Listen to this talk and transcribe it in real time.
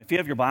If you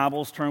have your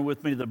Bibles, turn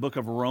with me to the book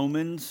of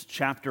Romans,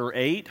 chapter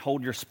 8.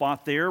 Hold your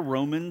spot there.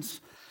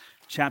 Romans,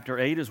 chapter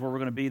 8 is where we're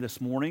going to be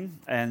this morning.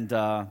 And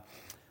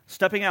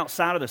stepping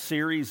outside of the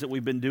series that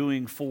we've been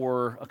doing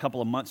for a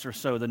couple of months or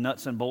so, the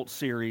Nuts and Bolts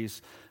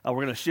series, we're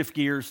going to shift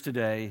gears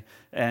today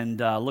and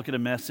look at a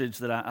message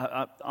that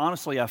I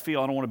honestly, I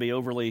feel, I don't want to be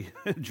overly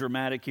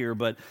dramatic here,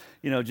 but,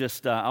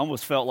 I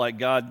almost felt like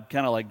God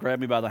kind of like grabbed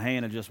me by the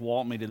hand and just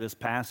walked me to this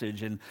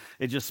passage. And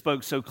it just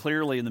spoke so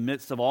clearly in the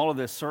midst of all of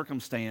this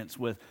circumstance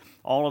with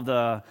all of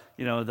the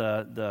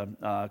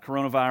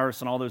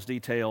coronavirus and all those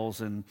details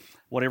and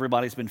what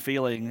everybody's been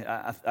feeling.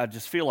 I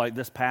just feel like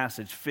this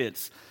passage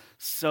fits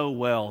so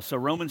well. So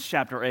Romans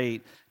chapter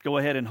 8, go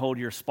ahead and hold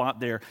your spot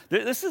there.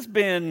 This has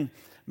been,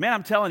 man,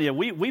 I'm telling you,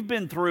 we've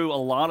been through a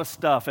lot of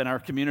stuff in our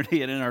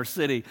community and in our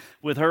city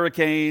with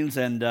hurricanes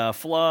and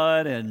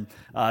flood and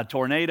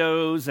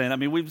tornadoes. And I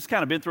mean, we've just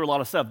kind of been through a lot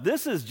of stuff.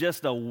 This is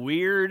just a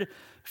weird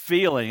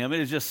feeling. I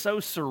mean, it's just so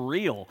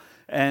surreal.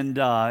 And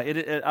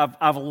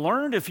I've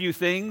learned a few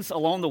things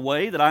along the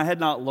way that I had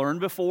not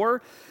learned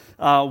before.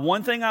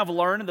 One thing I've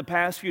learned in the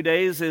past few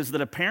days is that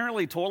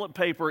apparently toilet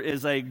paper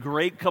is a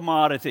great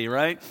commodity,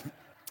 right?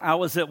 I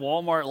was at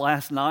Walmart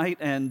last night,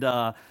 and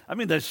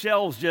the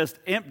shelves just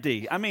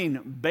empty. I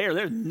mean, bare.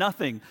 There's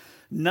nothing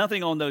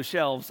on those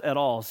shelves at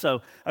all.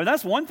 So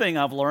that's one thing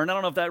I've learned. I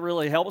don't know if that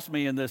really helps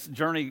me in this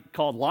journey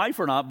called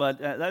life or not, but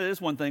that is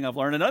one thing I've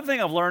learned. Another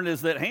thing I've learned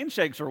is that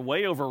handshakes are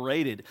way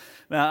overrated.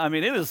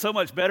 It is so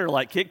much better to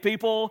like kick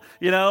people,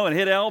 and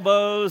hit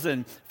elbows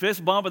and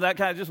fist bump and that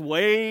kind of just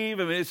wave.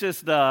 It's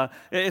just,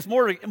 it's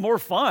more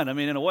fun,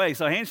 in a way.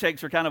 So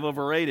handshakes are kind of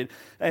overrated.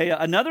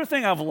 Another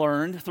thing I've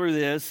learned through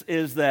this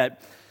is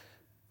that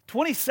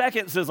 20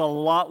 seconds is a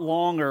lot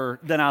longer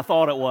than I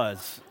thought it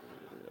was.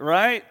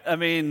 Right?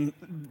 20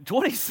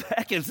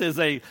 seconds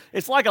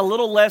it's like a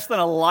little less than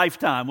a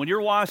lifetime when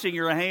you're washing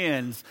your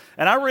hands.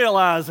 And I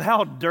realize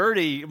how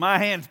dirty my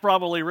hands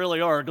probably really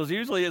are, because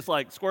usually it's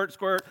like squirt,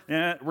 squirt,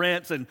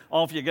 rinse, and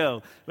off you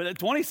go. But at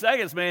 20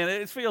 seconds, man,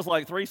 it feels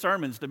like 3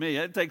 sermons to me.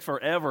 It takes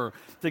forever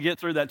to get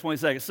through that 20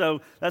 seconds.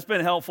 So that's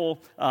been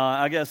helpful,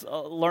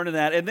 learning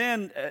that. And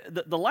then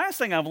the last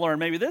thing I've learned,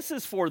 maybe this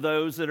is for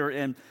those that are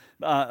in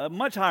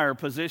much higher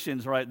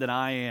positions, right, than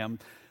I am.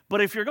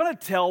 But if you're going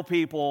to tell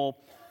people,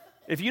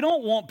 if you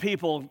don't want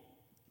people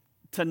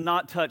to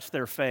not touch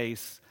their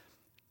face,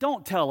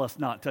 don't tell us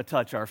not to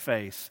touch our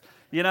face,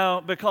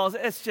 because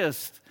it's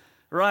just,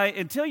 right?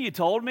 Until you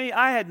told me,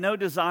 I had no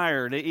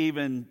desire to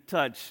even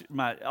touch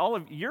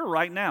you're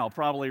right now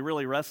probably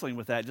really wrestling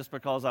with that just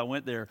because I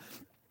went there,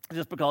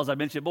 just because I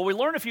mentioned it. But we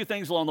learned a few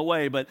things along the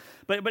way, but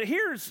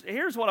here's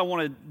what I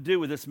want to do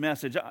with this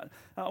message. I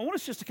want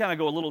us just to kind of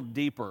go a little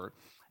deeper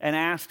and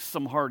ask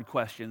some hard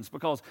questions,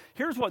 because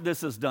here's what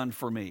this has done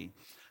for me.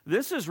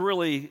 This has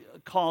really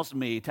caused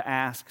me to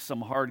ask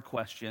some hard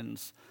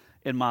questions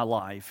in my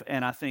life,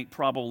 and I think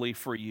probably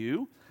for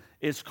you,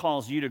 it's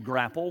caused you to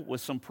grapple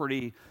with some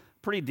pretty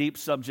deep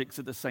subjects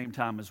at the same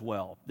time as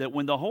well. That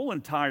when the whole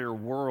entire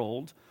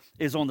world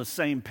is on the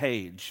same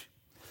page,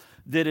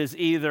 that is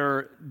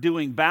either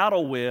doing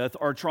battle with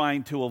or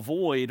trying to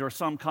avoid, or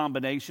some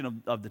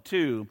combination of the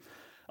two,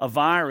 a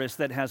virus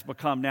that has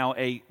become now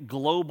a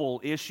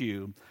global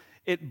issue,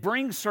 it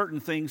brings certain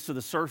things to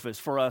the surface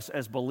for us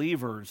as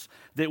believers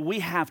that we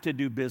have to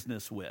do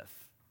business with.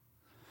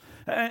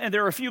 And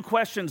there are a few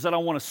questions that I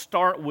want to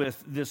start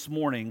with this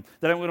morning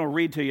that I'm going to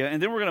read to you, and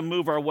then we're going to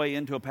move our way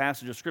into a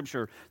passage of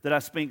Scripture that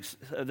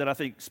I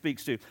think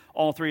speaks to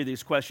all three of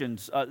these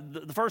questions.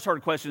 The first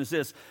hard question is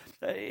this: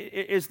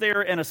 is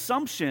there an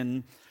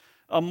assumption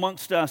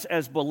amongst us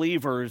as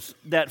believers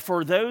that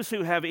for those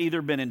who have either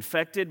been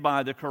infected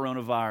by the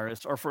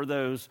coronavirus or for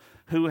those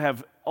who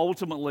have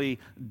ultimately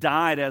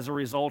died as a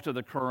result of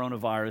the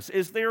coronavirus,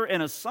 is there an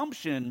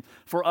assumption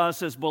for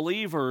us as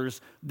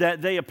believers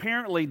that they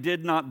apparently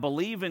did not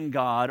believe in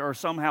God or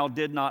somehow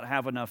did not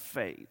have enough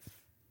faith?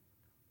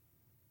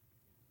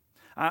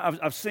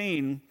 I've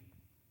seen,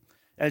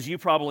 as you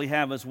probably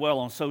have as well,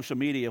 on social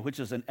media, which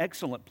is an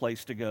excellent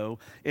place to go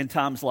in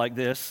times like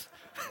this.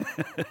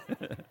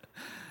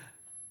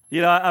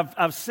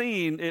 I've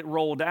seen it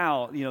rolled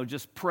out,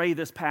 just pray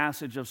this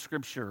passage of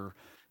Scripture,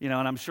 and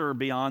I'm sure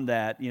beyond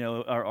that,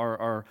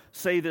 or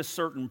say this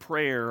certain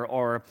prayer,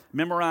 or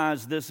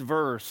memorize this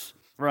verse,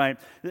 right?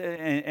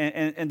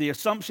 And the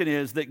assumption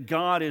is that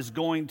God is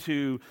going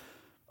to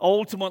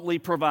ultimately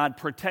provide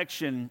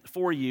protection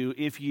for you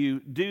if you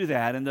do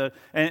that.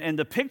 And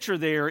the picture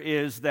there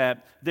is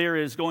that there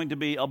is going to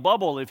be a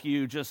bubble if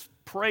you just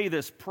pray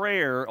this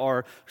prayer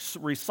or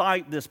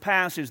recite this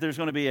passage. There's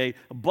going to be a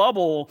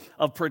bubble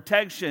of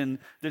protection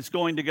that's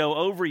going to go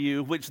over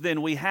you, which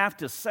then we have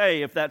to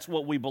say, if that's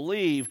what we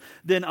believe,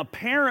 then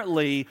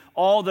apparently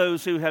all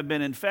those who have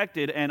been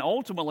infected and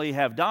ultimately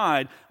have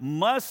died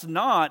must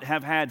not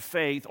have had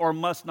faith or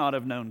must not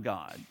have known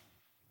God.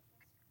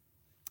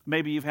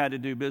 Maybe you've had to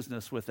do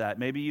business with that.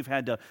 Maybe you've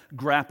had to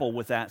grapple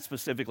with that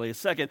specifically. A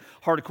second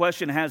hard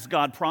question: has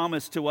God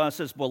promised to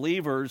us as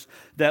believers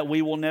that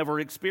we will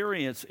never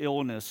experience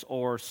illness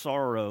or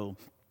sorrow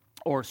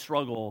or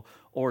struggle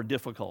or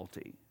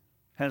difficulty?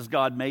 has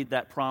God made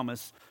that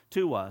promise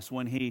to us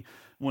when He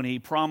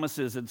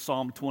promises in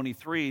Psalm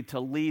 23 to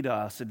lead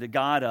us and to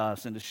guide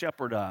us and to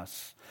shepherd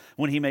us.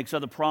 When He makes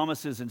other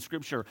promises in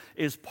Scripture,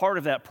 is part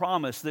of that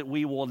promise that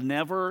we will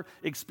never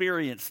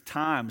experience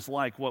times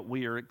like what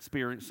we are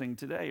experiencing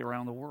today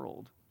around the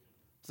world.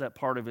 Is that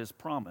part of His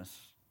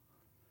promise?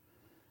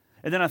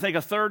 And then I think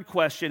a third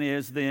question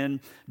is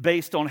then,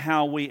 based on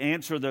how we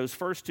answer those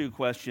first two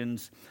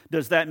questions,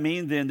 does that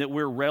mean then that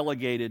we're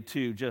relegated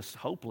to just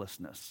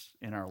hopelessness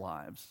in our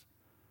lives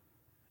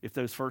if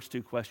those first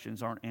two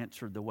questions aren't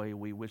answered the way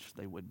we wish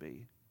they would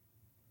be?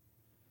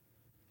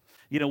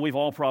 You know, we've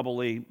all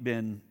probably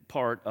been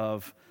part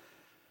of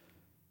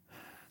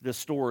this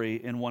story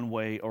in one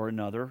way or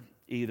another,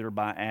 either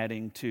by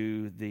adding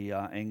to the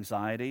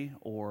anxiety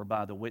or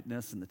by the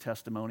witness and the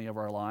testimony of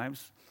our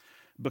lives.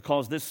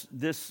 Because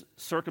this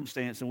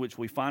circumstance in which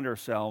we find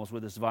ourselves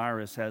with this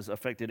virus has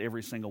affected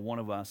every single one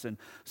of us in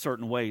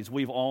certain ways.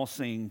 We've all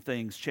seen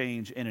things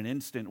change in an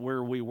instant.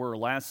 Where we were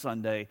last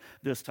Sunday,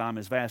 this time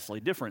is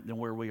vastly different than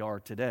where we are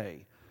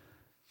today.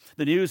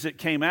 The news that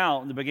came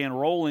out and began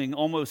rolling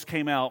almost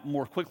came out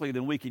more quickly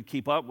than we could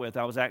keep up with.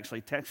 I was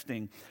actually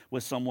texting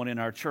with someone in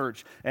our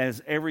church as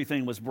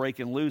everything was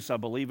breaking loose. I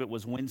believe it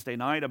was Wednesday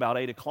night about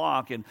 8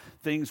 o'clock, and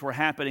things were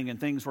happening and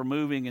things were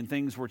moving and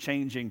things were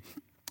changing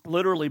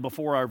literally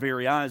before our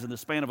very eyes. In the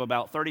span of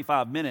about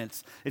 35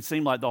 minutes, it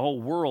seemed like the whole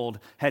world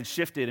had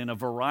shifted in a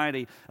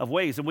variety of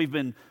ways. And we've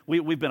been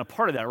a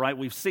part of that, right?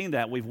 We've seen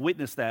that. We've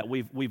witnessed that.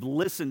 We've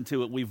listened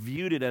to it. We've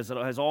viewed it as it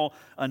has all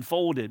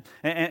unfolded.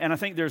 And I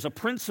think there's a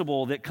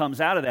principle that comes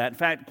out of that. In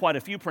fact, quite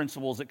a few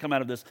principles that come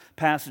out of this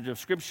passage of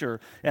Scripture.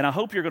 And I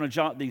hope you're going to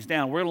jot these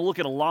down. We're going to look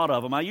at a lot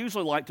of them. I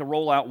usually like to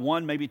roll out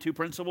one, maybe two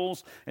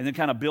principles, and then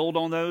kind of build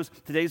on those.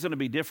 Today's going to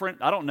be different.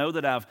 I don't know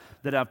that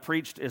I've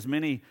preached as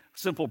many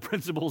simple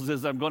principles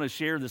as I'm going to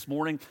share this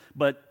morning,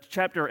 but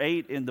chapter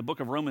 8 in the book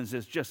of Romans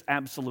is just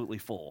absolutely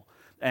full.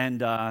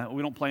 And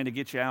we don't plan to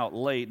get you out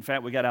late. In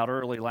fact, we got out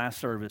early last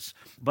service.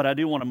 But I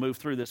do want to move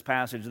through this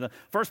passage. The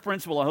first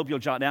principle I hope you'll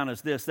jot down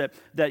is this,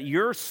 that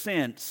your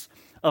sense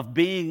of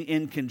being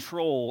in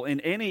control in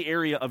any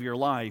area of your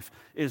life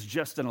is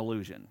just an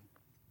illusion.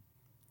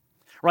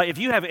 Right? If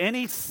you have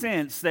any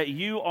sense that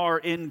you are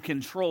in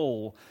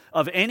control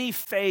of any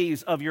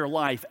phase of your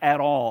life at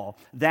all,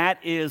 that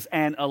is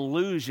an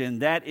illusion.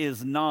 That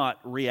is not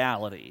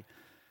reality.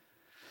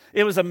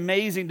 It was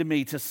amazing to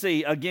me to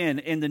see, again,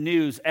 in the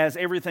news as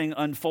everything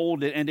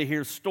unfolded and to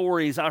hear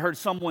stories. I heard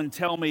someone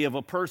tell me of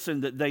a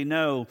person that they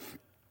know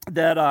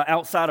that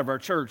outside of our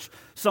church,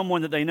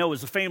 someone that they know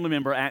is a family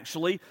member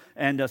actually,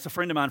 and it's a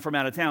friend of mine from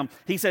out of town.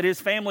 He said his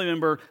family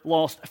member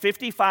lost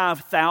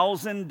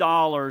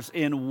 $55,000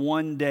 in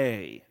one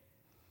day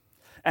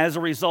as a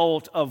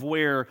result of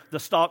where the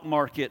stock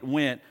market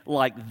went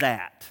like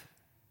that.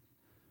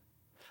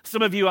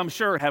 Some of you, I'm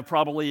sure, have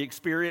probably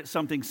experienced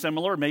something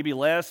similar, maybe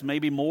less,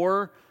 maybe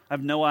more. I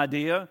have no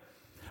idea.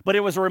 But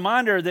it was a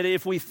reminder that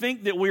if we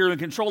think that we're in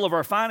control of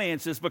our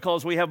finances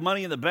because we have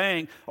money in the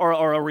bank or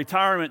a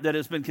retirement that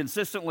has been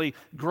consistently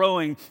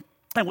growing,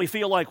 and we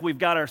feel like we've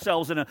got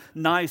ourselves in a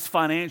nice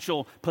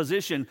financial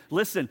position,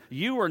 listen,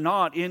 you are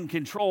not in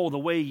control the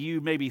way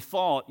you maybe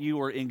thought you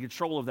were in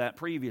control of that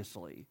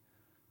previously.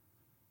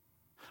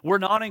 We're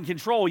not in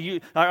control.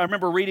 I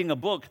remember reading a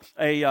book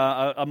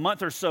a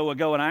month or so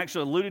ago, and I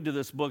actually alluded to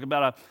this book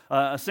about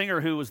a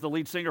singer who was the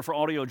lead singer for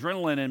Audio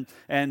Adrenaline,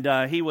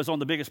 and he was on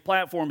the biggest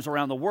platforms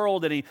around the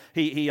world, and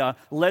he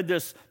led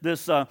this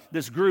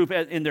group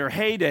in their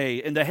heyday,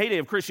 in the heyday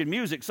of Christian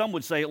music, some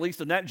would say, at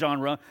least in that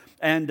genre,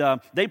 and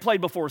they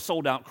played before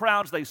sold-out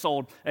crowds. They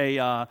sold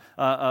a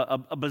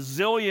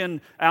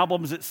bazillion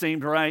albums, it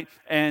seemed, right,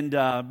 and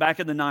back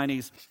in the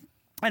 90s.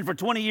 And for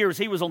 20 years,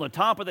 he was on the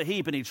top of the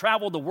heap, and he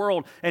traveled the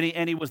world,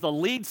 and he was the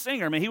lead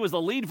singer. I mean, he was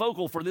the lead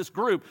vocal for this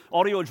group,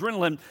 Audio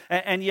Adrenaline,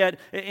 and yet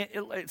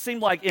it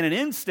seemed like in an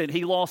instant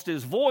he lost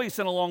his voice,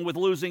 and along with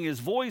losing his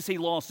voice, he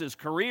lost his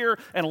career,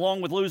 and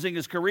along with losing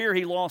his career,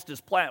 he lost his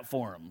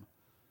platform.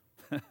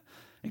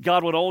 And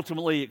God would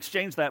ultimately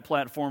exchange that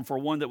platform for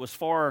one that was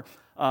far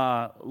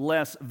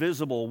less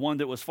visible, one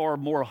that was far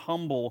more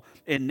humble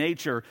in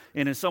nature.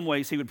 And in some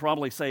ways, he would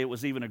probably say it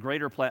was even a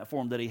greater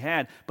platform that he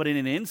had. But in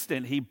an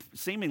instant, he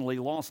seemingly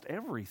lost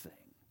everything.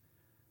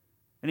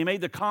 And he made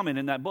the comment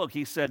in that book.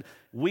 He said,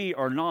 we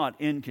are not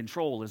in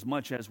control as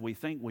much as we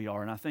think we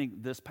are. And I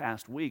think this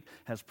past week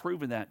has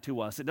proven that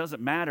to us. It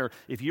doesn't matter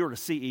if you're a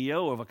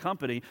CEO of a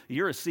company,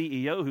 you're a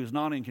CEO who's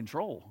not in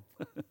control.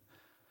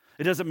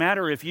 It doesn't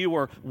matter if you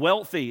are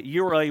wealthy,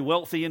 you're a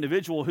wealthy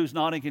individual who's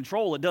not in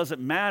control. It doesn't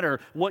matter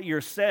what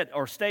your set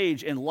or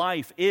stage in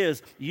life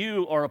is.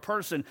 You are a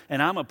person, and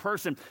I'm a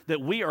person,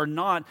 that we are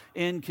not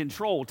in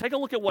control. Take a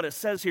look at what it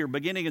says here,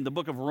 beginning in the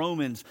book of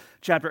Romans,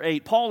 chapter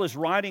 8. Paul is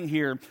writing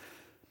here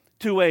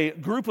to a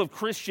group of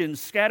Christians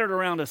scattered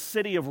around a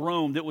city of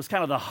Rome that was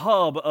kind of the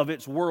hub of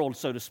its world,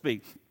 so to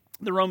speak.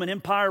 The Roman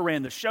Empire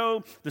ran the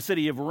show, the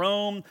city of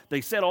Rome.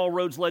 They said all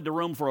roads led to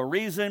Rome for a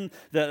reason.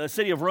 The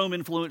city of Rome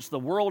influenced the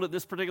world at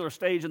this particular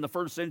stage in the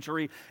first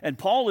century. And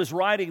Paul is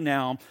writing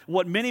now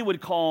what many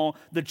would call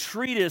the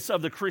treatise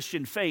of the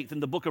Christian faith in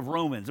the book of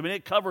Romans. I mean,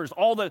 it covers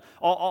all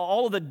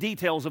of the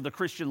details of the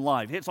Christian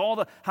life. It hits all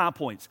the high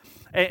points.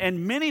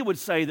 And many would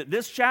say that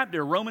this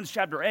chapter, Romans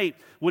chapter 8,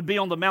 would be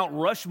on the Mount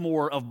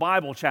Rushmore of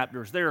Bible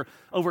chapters. There are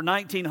over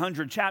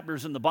 1,900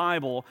 chapters in the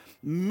Bible.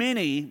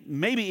 Many,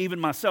 maybe even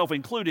myself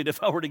included,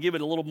 if I were to give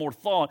it a little more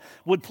thought,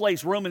 would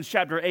place Romans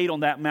chapter 8 on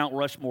that Mount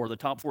Rushmore, the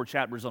top 4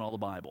 chapters in all the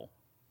Bible.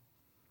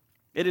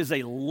 It is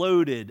a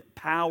loaded,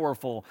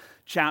 powerful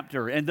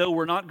chapter. And though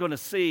we're not going to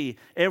see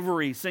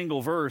every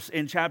single verse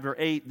in chapter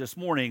 8 this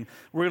morning,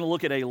 we're going to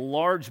look at a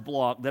large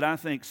block that I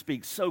think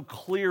speaks so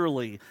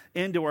clearly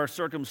into our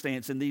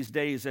circumstance in these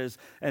days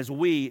as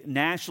we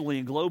nationally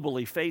and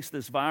globally face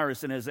this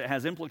virus, and as it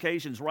has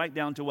implications right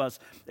down to us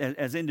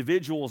as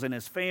individuals and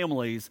as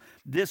families.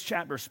 This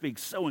chapter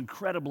speaks so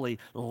incredibly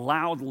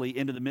loudly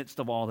into the midst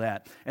of all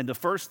that. And the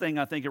first thing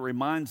I think it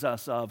reminds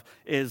us of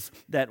is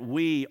that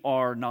we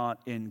are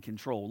not in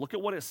control. Look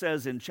at what it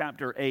says in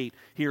chapter 8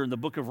 here in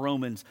the book of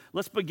Romans.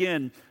 Let's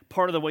begin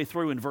part of the way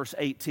through in verse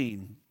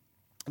 18.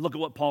 Look at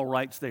what Paul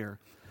writes there.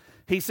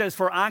 He says,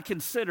 "For I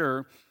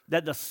consider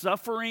that the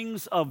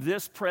sufferings of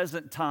this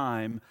present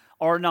time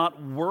are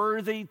not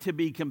worthy to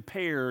be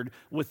compared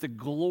with the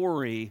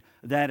glory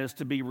that is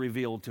to be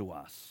revealed to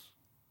us."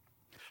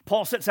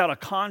 Paul sets out a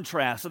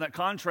contrast, and that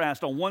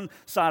contrast on one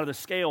side of the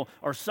scale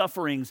are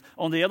sufferings.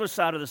 On the other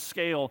side of the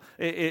scale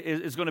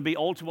is going to be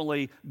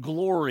ultimately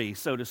glory,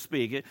 so to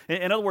speak.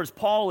 In other words,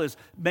 Paul is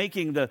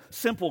making the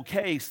simple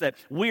case that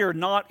we are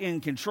not in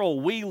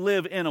control. We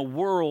live in a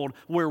world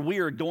where we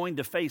are going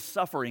to face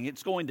suffering.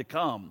 It's going to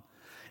come.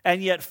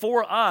 And yet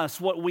for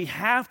us, what we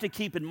have to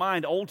keep in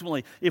mind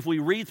ultimately, if we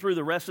read through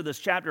the rest of this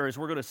chapter, as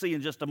we're going to see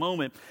in just a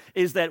moment,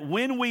 is that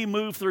when we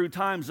move through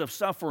times of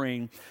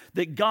suffering,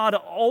 that God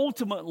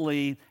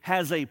ultimately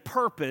has a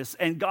purpose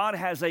and God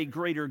has a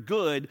greater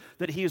good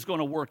that He is going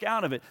to work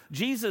out of it.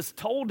 Jesus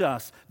told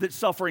us that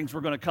sufferings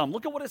were going to come.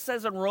 Look at what it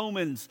says in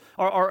Romans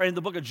or in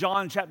the book of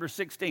John chapter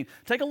 16.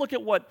 Take a look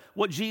at what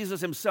Jesus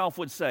Himself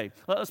would say.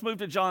 Let's move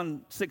to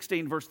John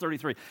 16 verse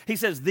 33. He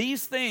says,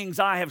 "These things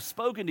I have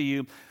spoken to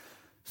you,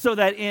 so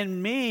that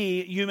in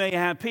me you may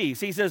have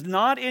peace." He says,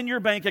 not in your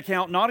bank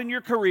account, not in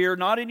your career,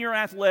 not in your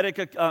athletic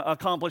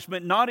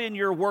accomplishment, not in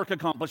your work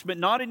accomplishment,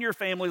 not in your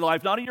family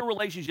life, not in your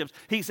relationships.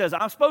 He says,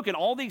 I've spoken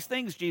all these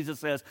things,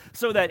 Jesus says,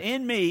 so that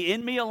in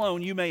me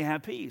alone, you may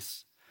have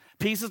peace.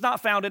 Peace is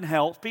not found in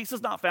health. Peace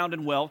is not found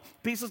in wealth.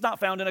 Peace is not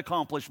found in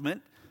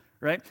accomplishment.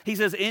 Right? He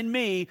says, in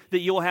me that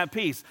you'll have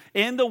peace.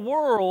 In the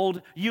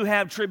world, you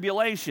have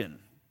tribulation.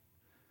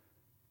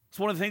 It's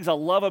one of the things I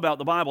love about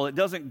the Bible. It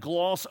doesn't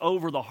gloss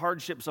over the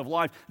hardships of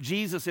life.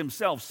 Jesus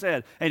Himself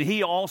said, and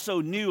He also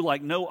knew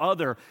like no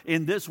other,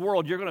 in this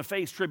world you're going to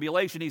face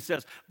tribulation. He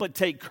says, but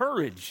take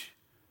courage.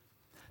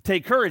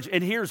 Take courage.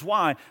 And here's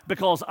why.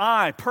 Because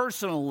I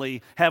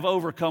personally have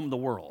overcome the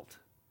world.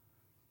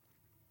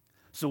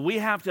 So we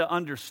have to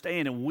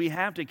understand and we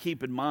have to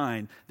keep in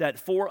mind that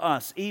for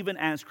us, even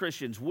as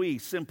Christians, we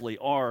simply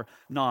are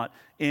not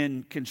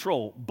in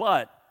control.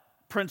 But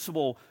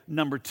principle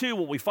number 2,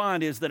 what we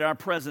find is that our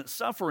present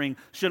suffering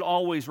should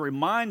always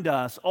remind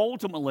us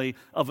ultimately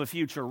of a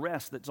future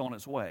rest that's on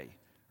its way,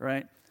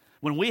 right?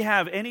 When we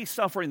have any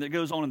suffering that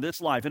goes on in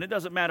this life, and it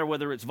doesn't matter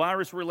whether it's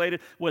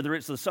virus-related, whether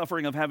it's the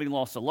suffering of having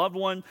lost a loved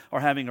one, or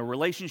having a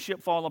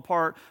relationship fall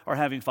apart, or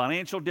having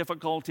financial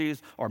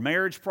difficulties, or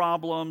marriage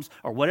problems,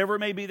 or whatever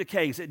may be the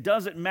case, it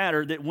doesn't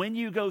matter that when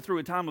you go through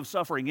a time of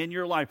suffering in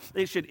your life,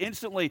 it should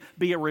instantly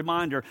be a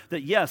reminder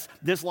that yes,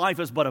 this life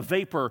is but a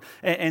vapor,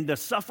 and the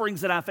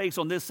sufferings that I face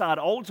on this side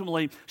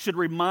ultimately should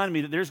remind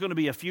me that there's going to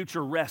be a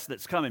future rest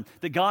that's coming,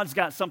 that God's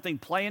got something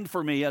planned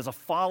for me as a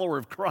follower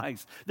of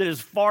Christ that is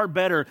far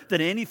better than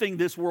anything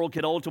this world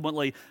could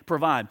ultimately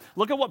provide.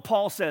 Look at what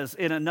Paul says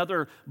in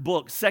another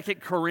book, 2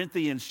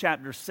 Corinthians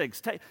chapter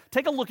 6.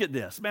 Take a look at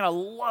this. Man, I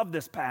love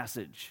this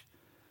passage.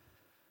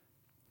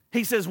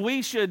 He says,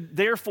 we should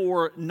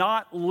therefore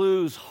not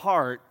lose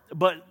heart,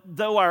 but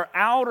though our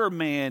outer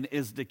man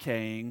is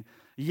decaying,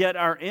 yet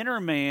our inner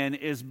man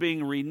is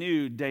being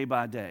renewed day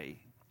by day.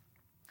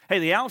 Hey,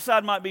 the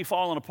outside might be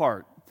falling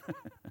apart,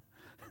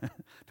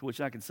 to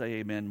which I can say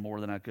amen more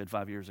than I could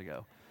 5 years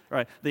ago.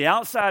 Right. The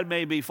outside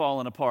may be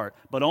falling apart,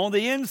 but on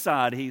the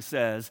inside, he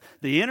says,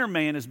 the inner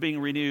man is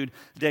being renewed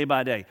day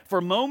by day. For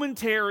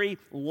momentary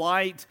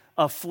light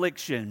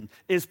affliction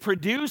is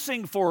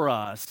producing for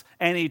us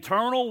an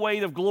eternal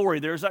weight of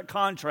glory. There's that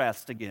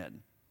contrast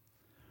again.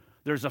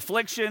 There's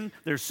affliction,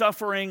 there's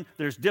suffering,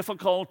 there's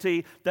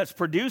difficulty that's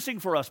producing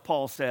for us,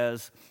 Paul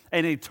says,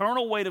 an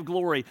eternal weight of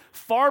glory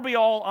far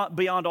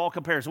beyond all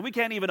comparison. We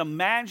can't even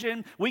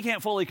imagine, we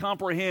can't fully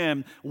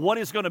comprehend what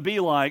it's going to be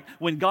like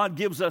when God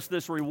gives us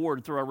this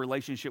reward through our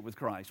relationship with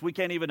Christ. We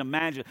can't even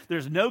imagine.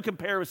 There's no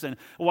comparison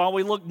while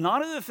we look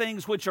not at the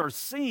things which are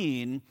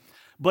seen,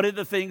 but at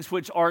the things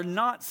which are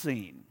not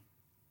seen.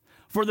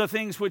 For the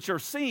things which are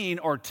seen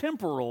are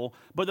temporal,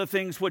 but the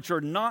things which are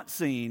not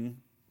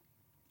seen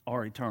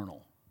are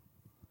eternal.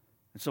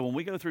 And so when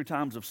we go through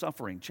times of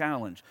suffering,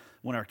 challenge,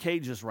 when our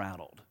cage is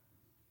rattled,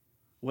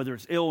 whether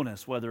it's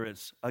illness, whether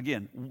it's,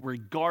 again,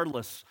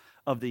 regardless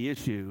of the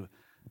issue,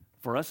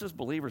 for us as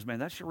believers, man,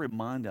 that should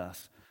remind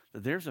us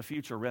that there's a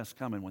future rest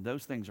coming when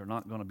those things are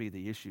not going to be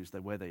the issues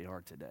the way they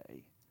are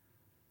today.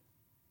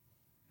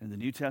 And the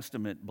New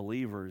Testament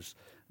believers,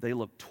 they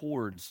look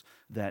towards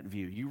that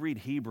view. You read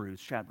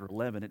Hebrews chapter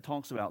 11, it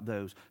talks about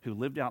those who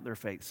lived out their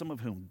faith, some of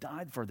whom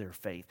died for their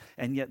faith,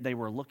 and yet they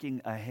were looking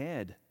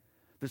ahead.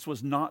 This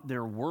was not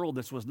their world.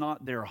 This was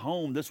not their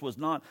home. This was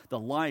not the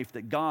life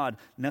that God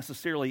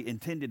necessarily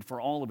intended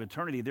for all of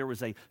eternity. There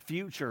was a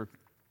future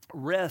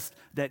rest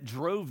that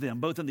drove them,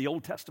 both in the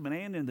Old Testament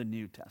and in the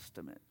New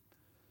Testament.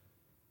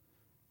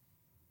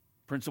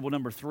 Principle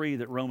number 3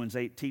 that Romans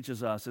 8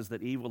 teaches us is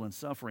that evil and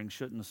suffering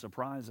shouldn't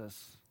surprise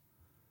us.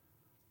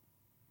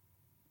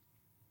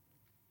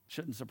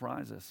 Shouldn't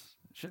surprise us.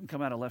 It shouldn't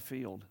come out of left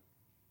field.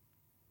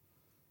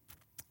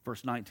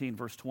 Verse 19,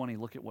 verse 20,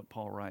 look at what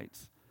Paul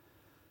writes.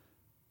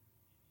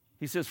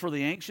 He says, "For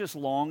the anxious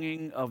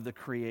longing of the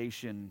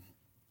creation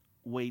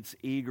waits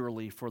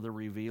eagerly for the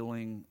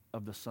revealing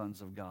of the sons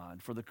of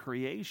God. For the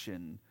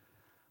creation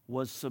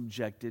was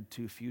subjected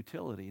to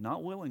futility,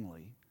 not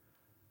willingly,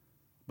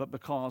 but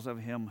because of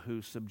him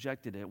who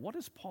subjected it." What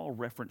is Paul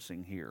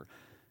referencing here?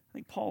 I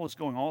think Paul is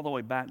going all the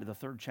way back to the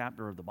 3rd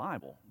chapter of the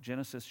Bible,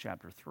 Genesis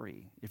chapter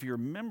 3. If you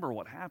remember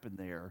what happened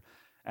there,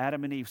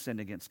 Adam and Eve sinned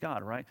against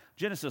God, right?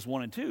 Genesis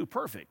 1 and 2,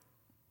 perfect.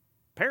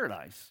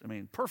 Paradise. I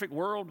mean, perfect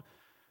world,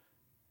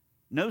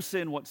 no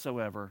sin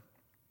whatsoever.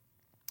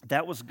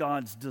 That was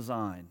God's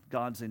design,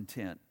 God's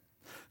intent.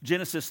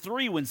 Genesis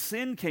 3, when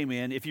sin came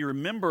in, if you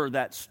remember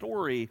that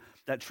story,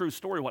 that true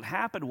story, what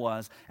happened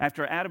was,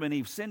 after Adam and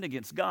Eve sinned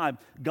against God,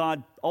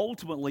 God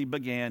ultimately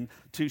began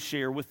to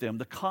share with them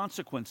the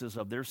consequences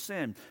of their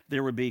sin.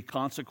 There would be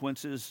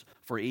consequences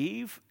for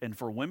Eve and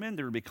for women.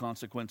 There would be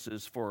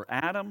consequences for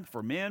Adam,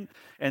 for men.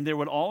 And there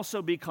would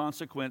also be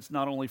consequence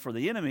not only for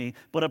the enemy,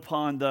 but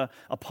upon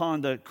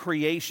the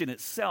creation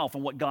itself.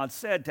 And what God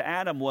said to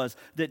Adam was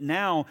that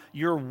now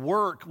your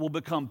work will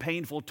become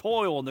painful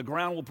toil, and the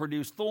ground will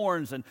produce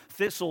thorns and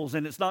thistles,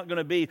 and it's not going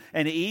to be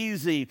an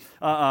easy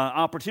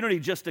opportunity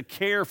just to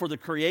care for the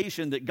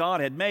creation that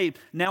God had made.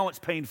 Now it's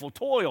painful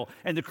toil,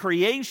 and the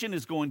creation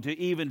is going to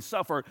even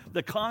suffer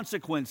the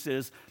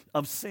consequences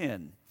of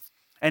sin.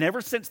 And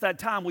ever since that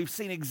time, we've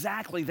seen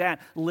exactly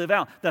that live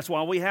out. That's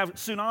why we have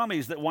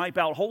tsunamis that wipe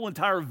out whole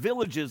entire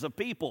villages of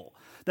people.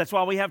 That's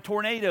why we have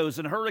tornadoes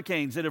and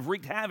hurricanes that have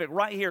wreaked havoc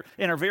right here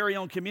in our very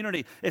own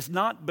community. It's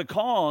not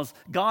because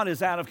God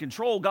is out of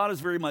control. God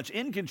is very much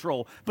in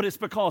control. But it's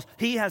because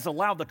He has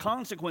allowed the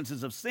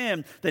consequences of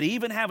sin that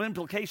even have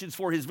implications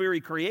for His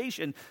very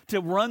creation to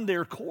run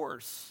their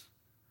course.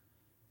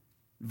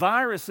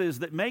 Viruses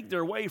that make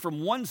their way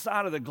from one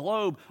side of the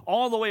globe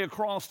all the way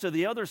across to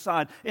the other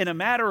side in a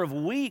matter of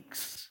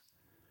weeks.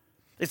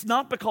 It's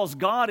not because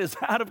God is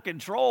out of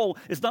control.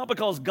 It's not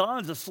because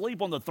God's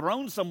asleep on the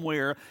throne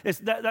somewhere.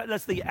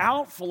 That's the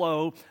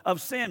outflow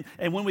of sin.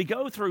 And when we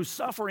go through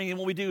suffering and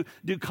when we do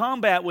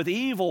combat with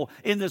evil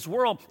in this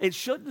world, it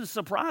shouldn't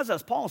surprise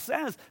us. Paul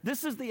says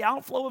this is the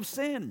outflow of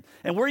sin.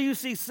 And where you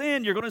see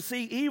sin, you're going to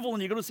see evil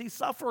and you're going to see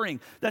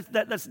suffering.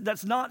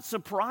 That's not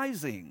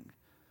surprising.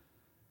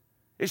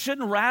 It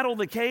shouldn't rattle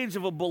the cage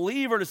of a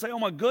believer to say, oh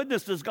my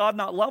goodness, does God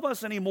not love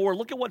us anymore?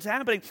 Look at what's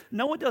happening.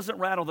 No, it doesn't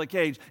rattle the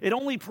cage. It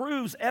only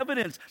proves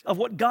evidence of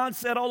what God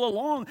said all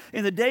along.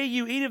 In the day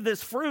you eat of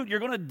this fruit, you're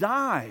going to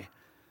die.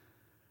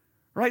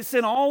 Right?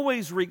 Sin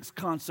always wreaks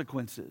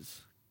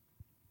consequences.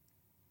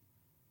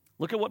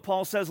 Look at what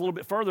Paul says a little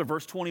bit further,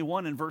 verse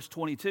 21 and verse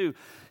 22.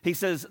 He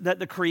says that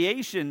the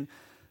creation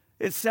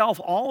itself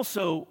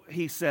also,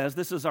 he says,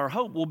 this is our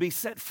hope, will be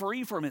set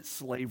free from its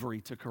slavery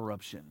to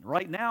corruption.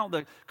 Right now,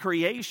 the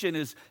creation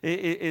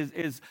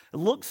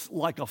looks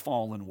like a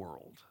fallen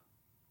world.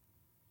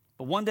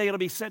 But one day it'll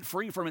be set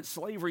free from its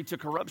slavery to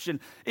corruption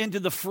into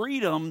the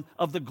freedom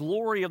of the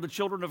glory of the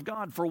children of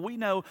God. For we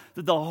know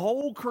that the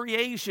whole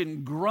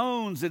creation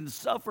groans and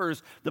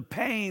suffers the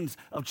pains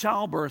of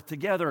childbirth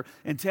together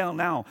until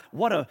now.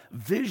 What a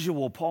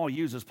visual Paul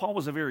uses. Paul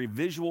was a very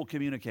visual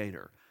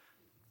communicator.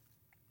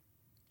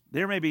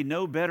 There may be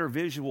no better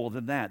visual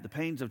than that, the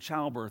pains of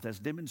childbirth as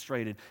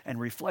demonstrated and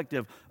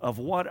reflective of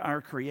what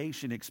our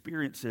creation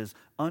experiences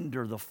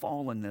under the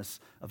fallenness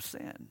of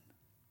sin.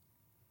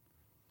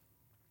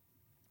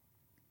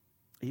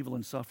 Evil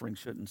and suffering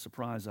shouldn't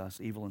surprise us.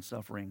 Evil and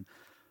suffering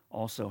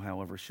also,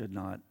 however, should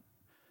not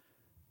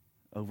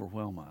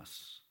overwhelm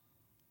us.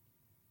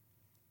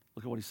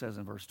 Look at what he says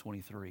in verse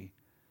 23.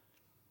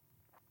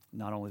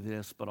 Not only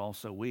this, but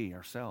also we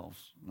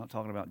ourselves. I'm not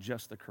talking about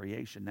just the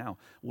creation now.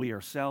 We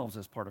ourselves,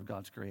 as part of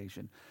God's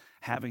creation,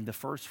 having the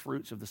first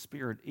fruits of the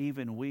Spirit,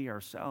 even we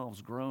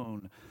ourselves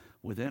groan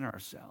within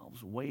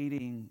ourselves,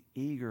 waiting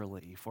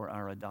eagerly for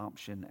our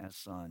adoption as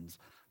sons,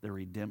 the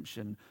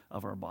redemption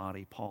of our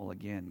body. Paul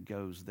again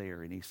goes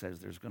there and he says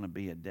there's going to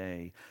be a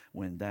day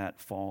when that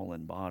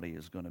fallen body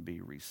is going to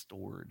be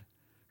restored,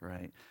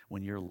 right?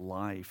 When your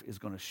life is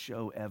going to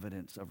show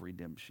evidence of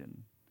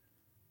redemption.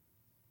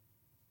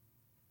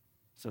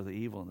 So the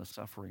evil and the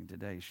suffering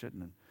today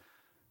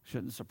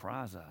shouldn't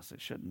surprise us.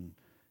 It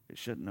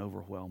shouldn't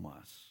overwhelm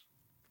us.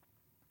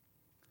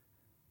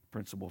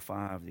 Principle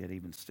 5, yet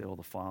even still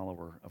the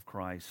follower of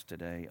Christ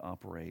today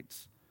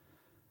operates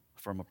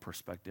from a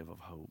perspective of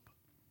hope.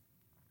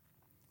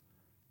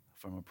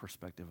 From a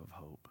perspective of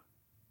hope.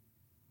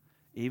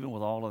 Even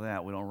with all of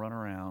that, we don't run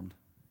around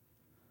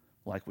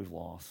like we've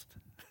lost.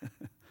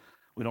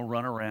 We don't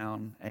run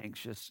around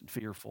anxious and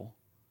fearful.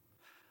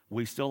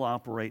 We still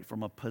operate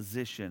from a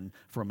position,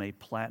 from a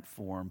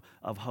platform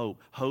of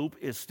hope. Hope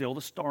is still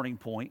the starting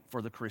point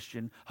for the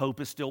Christian. Hope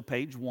is still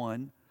page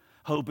 1.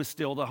 Hope is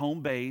still the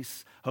home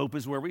base. Hope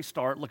is where we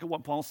start. Look at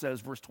what Paul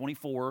says, verse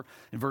 24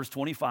 and verse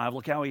 25.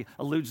 Look how he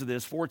alludes to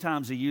this. 4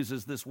 times he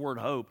uses this word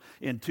hope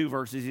in 2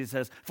 verses. He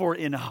says, for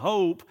in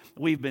hope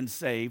we've been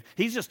saved.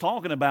 He's just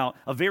talking about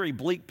a very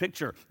bleak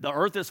picture. The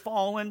earth is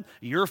fallen.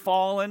 You're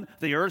fallen.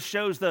 The earth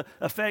shows the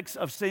effects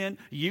of sin.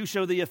 You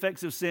show the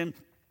effects of sin.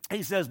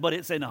 He says, but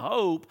it's in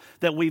hope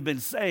that we've been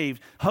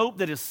saved. Hope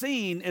that is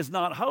seen is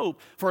not hope.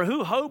 For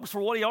who hopes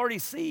for what he already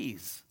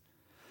sees?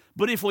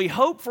 But if we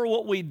hope for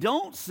what we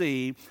don't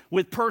see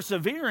with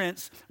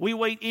perseverance, we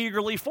wait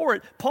eagerly for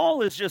it.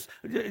 Paul is just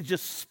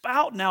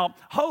spouting out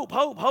hope,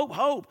 hope, hope,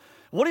 hope.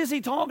 What is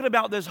he talking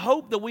about, this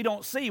hope that we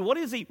don't see? What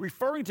is he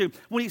referring to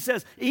when he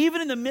says,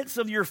 even in the midst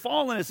of your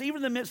fallenness, even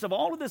in the midst of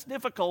all of this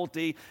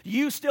difficulty,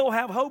 you still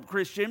have hope,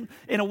 Christian,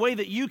 in a way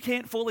that you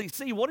can't fully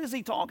see? What is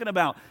he talking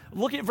about?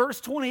 Look at verse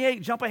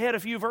 28. Jump ahead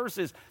a few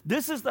verses.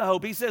 This is the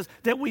hope. He says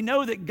that we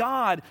know that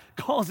God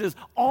causes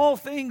all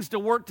things to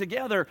work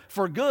together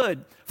for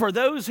good, for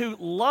those who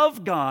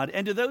love God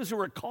and to those who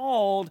are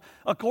called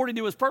according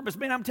to his purpose.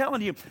 Man, I'm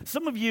telling you,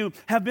 some of you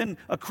have been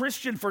a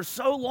Christian for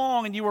so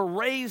long and you were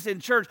raised in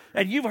church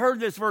and you've heard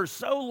this verse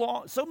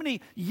so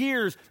many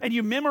years, and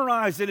you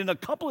memorized it in a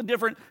couple of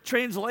different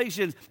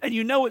translations, and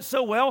you know it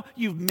so well,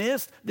 you've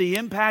missed the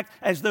impact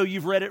as though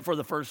you've read it for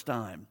the first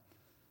time.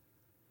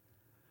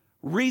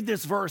 Read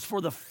this verse for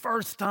the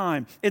first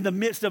time in the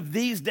midst of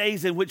these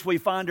days in which we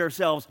find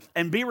ourselves,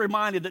 and be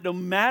reminded that no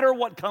matter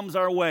what comes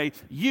our way,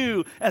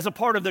 you, as a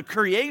part of the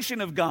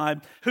creation of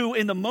God, who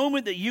in the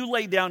moment that you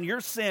laid down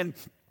your sin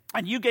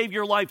and you gave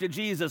your life to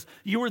Jesus,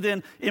 you were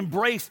then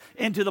embraced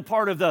into the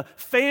part of the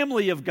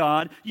family of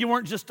God. You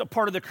weren't just a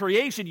part of the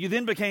creation. You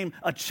then became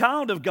a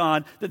child of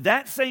God,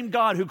 that same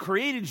God who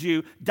created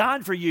you,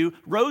 died for you,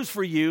 rose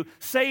for you,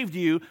 saved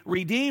you,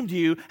 redeemed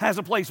you, has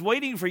a place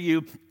waiting for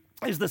you,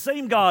 is the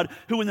same God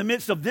who in the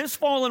midst of this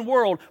fallen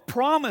world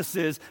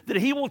promises that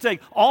he will take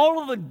all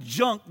of the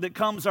junk that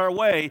comes our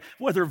way,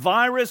 whether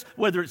virus,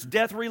 whether it's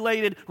death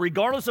related,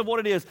 regardless of what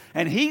it is,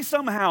 and he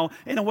somehow,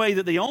 in a way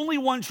that the only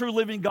one true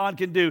living God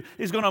can do,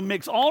 is going to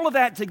mix all of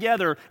that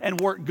together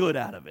and work good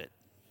out of it.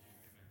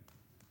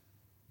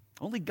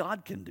 Only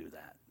God can do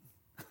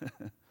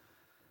that.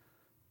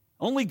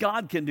 Only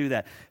God can do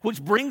that,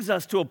 which brings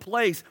us to a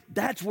place,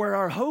 that's where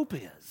our hope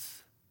is.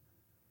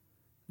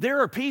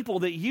 There are people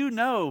that you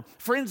know,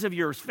 friends of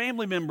yours,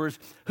 family members,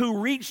 who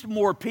reached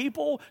more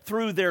people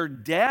through their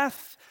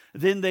death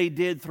than they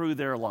did through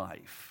their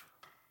life.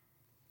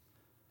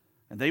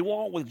 And they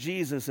walked with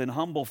Jesus in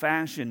humble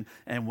fashion,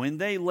 and when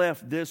they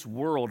left this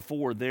world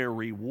for their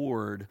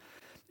reward,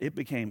 it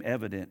became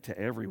evident to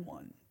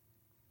everyone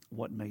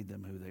what made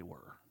them who they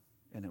were,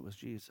 and it was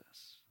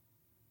Jesus.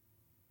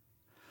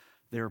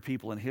 There are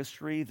people in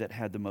history that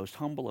had the most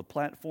humble of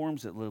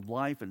platforms, that lived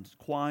life in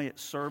quiet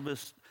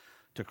service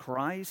to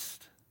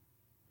Christ,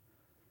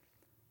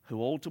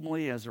 who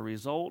ultimately, as a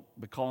result,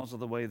 because of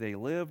the way they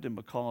lived and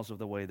because of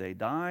the way they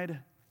died,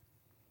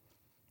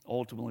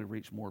 ultimately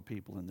reached more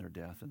people in their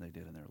death than they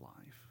did in their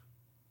life.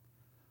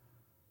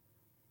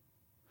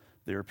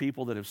 There are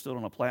people that have stood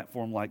on a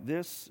platform like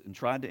this and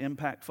tried to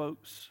impact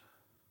folks,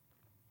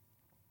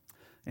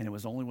 and it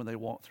was only when they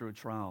walked through a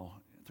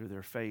trial, through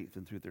their faith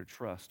and through their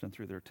trust and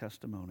through their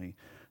testimony,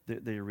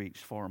 that they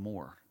reached far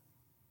more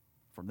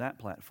from that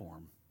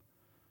platform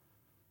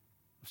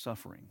of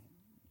suffering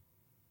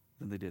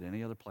than they did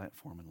any other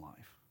platform in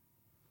life.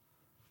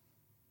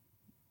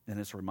 And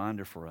it's a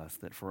reminder for us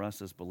that for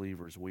us as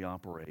believers, we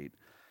operate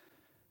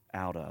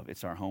out of,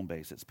 it's our home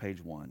base, it's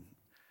page 1.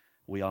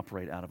 We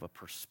operate out of a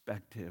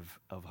perspective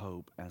of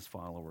hope as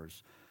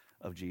followers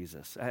of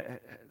Jesus.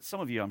 Some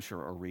of you, I'm sure,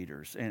 are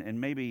readers. And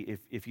maybe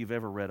if you've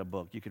ever read a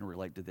book, you can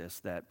relate to this,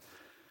 that,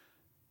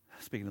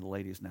 speaking to the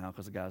ladies now,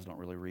 because the guys don't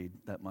really read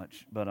that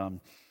much. But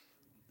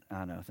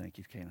I know, thank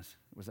you, Candace.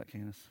 Was that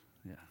Candace?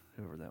 Yeah,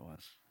 whoever that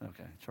was.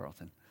 Okay,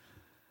 Charlton.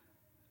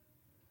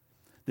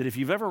 That if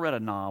you've ever read a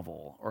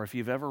novel, or if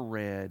you've ever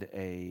read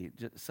a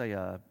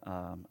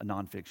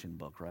nonfiction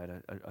book, right,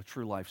 a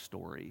true life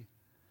story,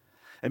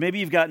 and maybe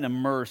you've gotten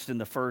immersed in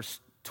the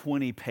first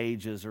 20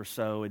 pages or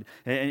so,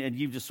 and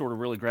you've just sort of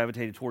really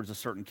gravitated towards a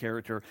certain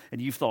character,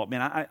 and you've thought,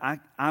 man,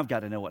 I've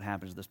got to know what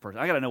happens to this person.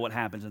 I got to know what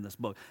happens in this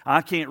book.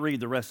 I can't read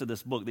the rest of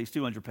this book, these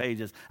 200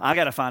 pages. I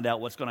got to find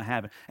out what's going to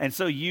happen. And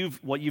so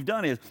what you've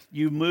done is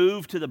you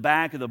move to the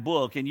back of the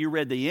book, and you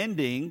read the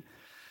ending,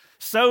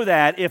 so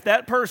that if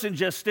that person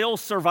just still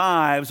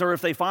survives, or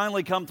if they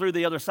finally come through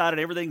the other side and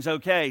everything's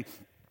okay,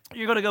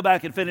 you're going to go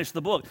back and finish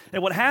the book.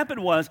 And what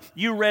happened was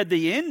you read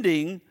the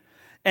ending,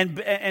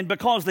 and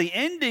because the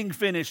ending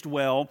finished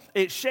well,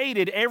 it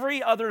shaded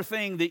every other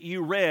thing that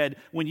you read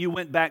when you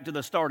went back to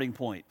the starting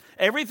point.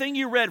 Everything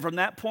you read from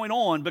that point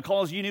on,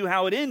 because you knew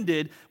how it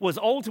ended, was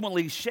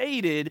ultimately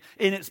shaded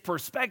in its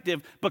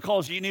perspective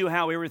because you knew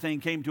how everything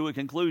came to a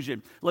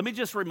conclusion. Let me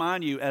just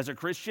remind you, as a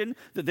Christian,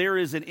 that there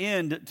is an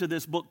end to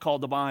this book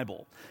called the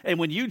Bible. And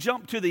when you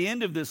jump to the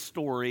end of this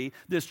story,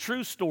 this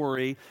true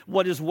story,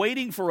 what is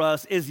waiting for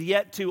us is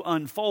yet to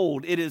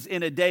unfold. It is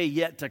in a day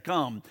yet to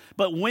come.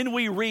 But when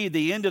we read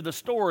the end of the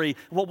story,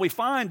 what we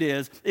find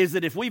is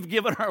that if we've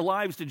given our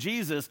lives to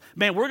Jesus,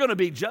 man, we're going to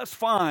be just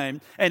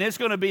fine, and it's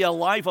going to be a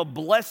life of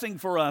blessing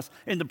for us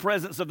in the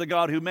presence of the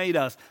God who made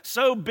us.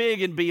 So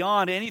big and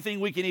beyond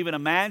anything we can even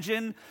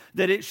imagine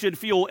that it should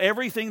fuel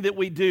everything that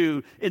we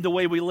do in the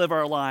way we live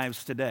our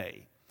lives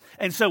today.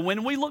 And so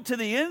when we look to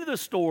the end of the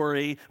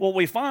story, what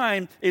we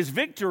find is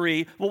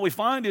victory, what we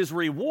find is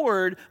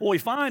reward, what we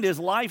find is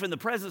life in the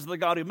presence of the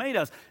God who made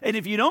us. And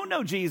if you don't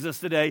know Jesus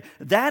today,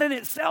 that in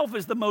itself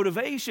is the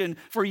motivation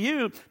for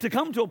you to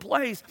come to a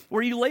place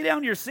where you lay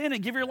down your sin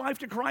and give your life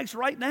to Christ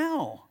right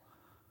now.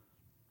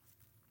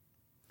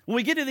 When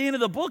we get to the end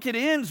of the book, it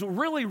ends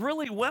really,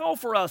 really well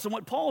for us. And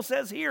what Paul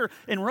says here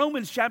in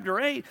Romans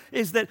chapter 8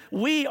 is that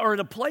we are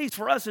at a place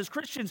for us as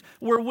Christians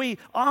where we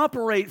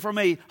operate from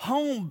a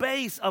home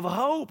base of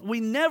hope. We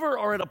never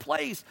are at a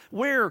place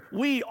where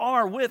we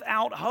are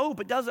without hope.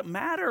 It doesn't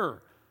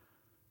matter.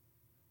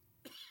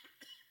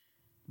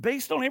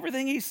 Based on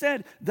everything he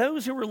said,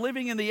 those who are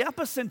living in the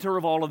epicenter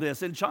of all of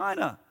this in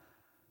China,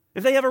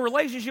 if they have a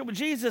relationship with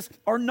Jesus,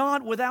 are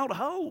not without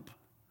hope.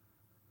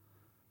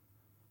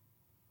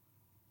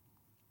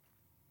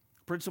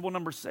 Principle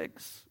number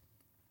 6,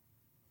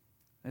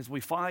 as we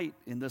fight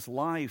in this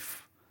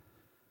life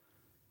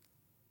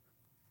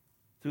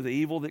through the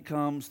evil that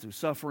comes, through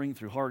suffering,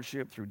 through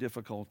hardship, through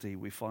difficulty,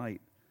 we fight,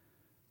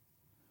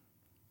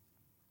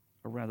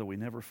 or rather we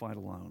never fight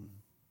alone.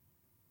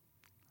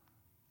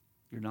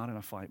 You're not in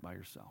a fight by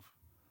yourself.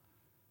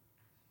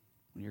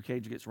 When your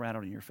cage gets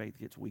rattled and your faith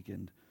gets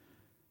weakened,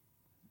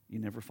 you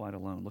never fight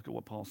alone. Look at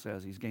what Paul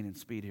says. He's gaining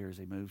speed here as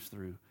he moves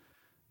through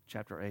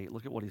chapter 8.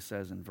 Look at what he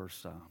says in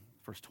verse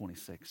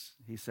 26.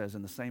 He says,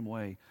 in the same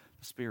way,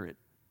 the Spirit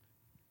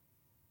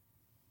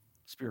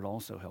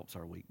also helps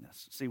our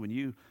weakness. See, when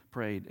you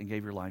prayed and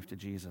gave your life to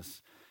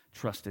Jesus,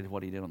 trusted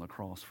what he did on the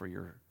cross for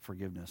your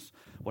forgiveness,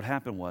 what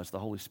happened was the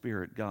Holy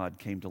Spirit, God,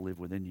 came to live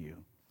within you.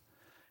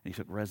 And he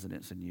took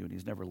residence in you, and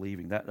he's never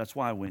leaving. That's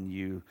why when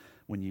you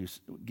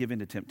give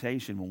into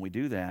temptation, when we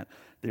do that,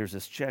 there's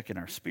this check in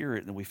our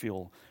spirit, and we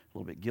feel a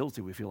little bit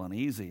guilty. We feel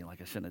uneasy,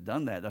 like I shouldn't have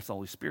done that. That's the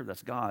Holy Spirit.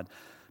 That's God.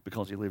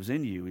 Because he lives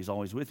in you, he's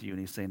always with you, and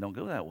he's saying, don't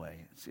go that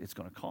way. It's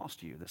going to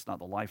cost you. That's not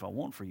the life I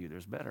want for you.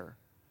 There's better.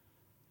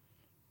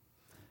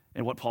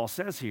 And what Paul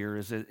says here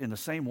is that in the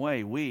same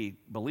way, we,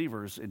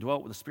 believers,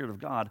 indwelt with the Spirit of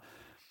God,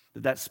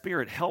 that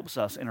Spirit helps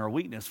us in our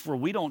weakness, for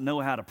we don't know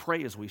how to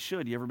pray as we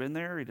should. You ever been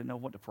there? You didn't know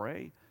what to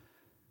pray?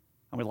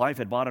 I mean, life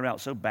had bottomed out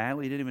so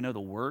badly, he didn't even know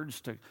the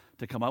words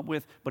to come up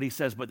with. But he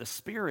says, but the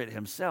Spirit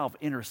himself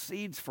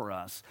intercedes for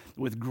us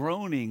with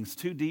groanings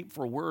too deep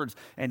for words.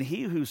 And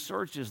he who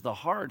searches the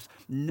hearts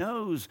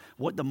knows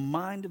what the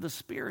mind of the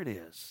Spirit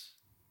is.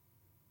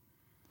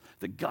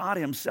 That God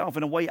himself,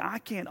 in a way I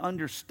can't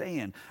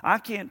understand, I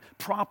can't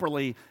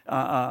properly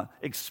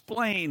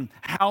explain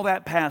how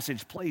that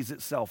passage plays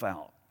itself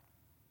out.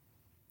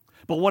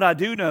 But what I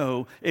do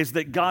know is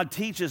that God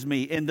teaches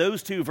me in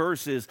those two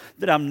verses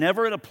that I'm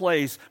never at a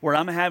place where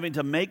I'm having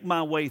to make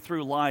my way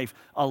through life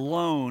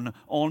alone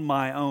on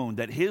my own.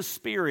 That his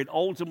Spirit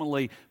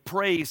ultimately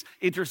prays,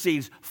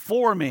 intercedes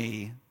for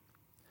me.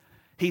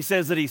 He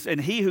says that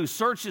he who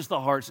searches the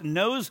hearts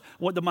knows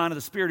what the mind of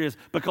the Spirit is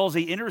because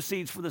he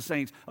intercedes for the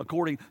saints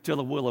according to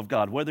the will of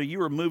God. Whether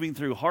you are moving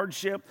through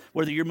hardship,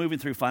 whether you're moving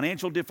through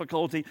financial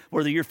difficulty,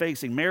 whether you're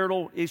facing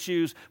marital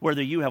issues,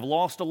 whether you have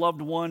lost a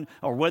loved one,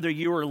 or whether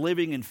you are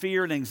living in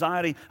fear and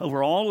anxiety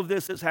over all of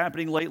this that's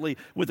happening lately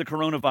with the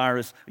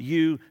coronavirus,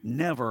 you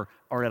never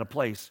are at a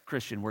place,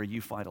 Christian, where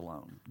you fight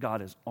alone.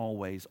 God is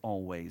always,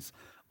 always,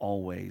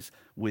 always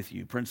with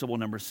you. Principle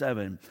number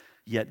 7,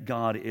 yet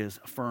God is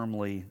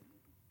firmly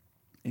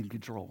in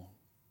control.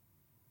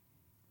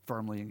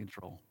 Firmly in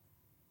control.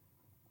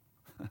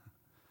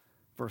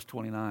 Verse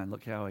 29,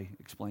 look how he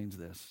explains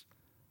this.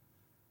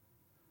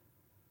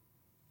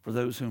 For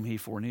those whom he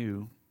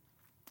foreknew,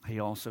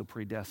 he also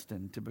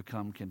predestined to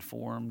become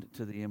conformed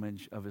to the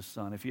image of his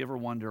Son. If you ever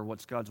wonder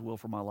what's God's will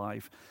for my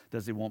life,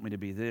 does he want me to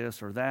be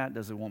this or that?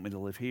 Does he want me to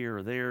live here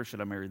or there? Should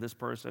I marry this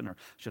person or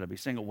should I be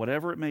single?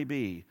 Whatever it may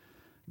be,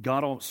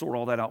 God will sort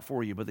all that out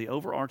for you. But the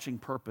overarching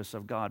purpose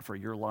of God for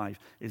your life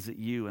is that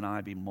you and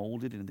I be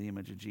molded into the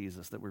image of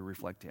Jesus, that we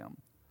reflect him.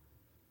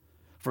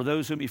 For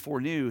those whom he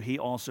foreknew, he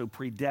also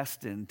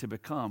predestined to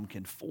become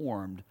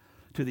conformed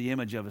to the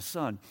image of his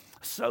Son,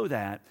 so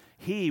that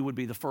he would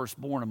be the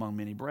firstborn among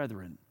many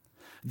brethren.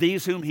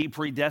 These whom he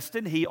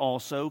predestined, he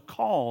also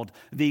called.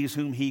 These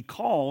whom he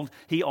called,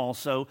 he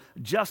also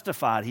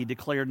justified. He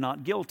declared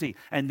not guilty.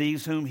 And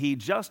these whom he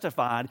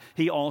justified,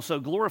 he also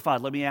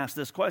glorified. Let me ask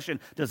this question.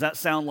 Does that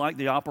sound like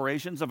the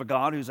operations of a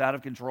God who's out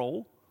of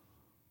control?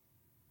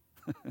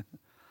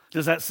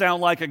 Does that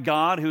sound like a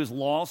God who's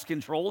lost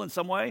control in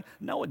some way?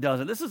 No, it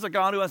doesn't. This is a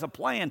God who has a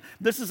plan.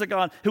 This is a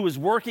God who is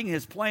working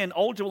his plan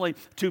ultimately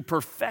to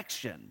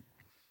perfection.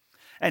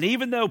 And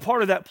even though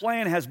part of that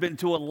plan has been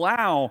to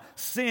allow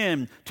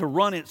sin to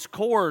run its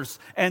course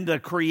and the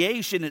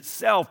creation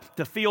itself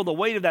to feel the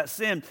weight of that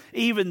sin,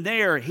 even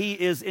there he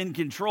is in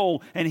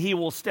control, and he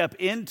will step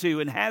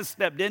into and has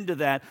stepped into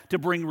that to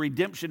bring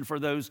redemption for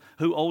those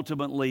who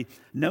ultimately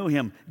know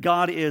him.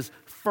 God is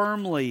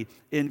firmly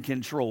in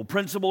control.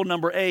 Principle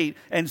number 8,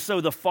 and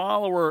so the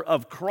follower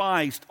of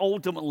Christ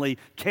ultimately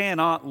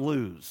cannot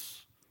lose.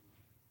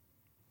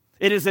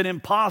 It is an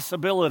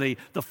impossibility.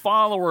 The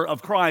follower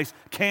of Christ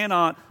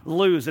cannot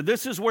lose. And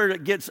this is where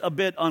it gets a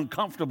bit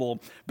uncomfortable,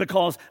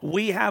 because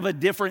we have a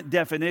different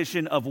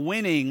definition of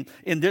winning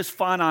in this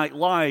finite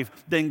life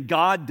than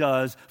God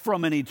does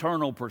from an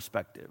eternal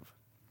perspective.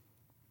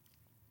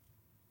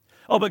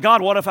 Oh, but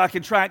God, what if I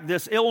contract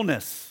this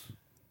illness?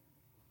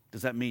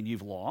 Does that mean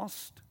you've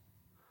lost?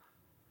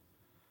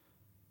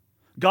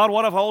 God,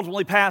 what if I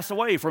ultimately pass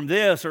away from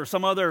this or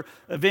some other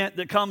event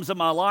that comes in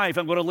my life?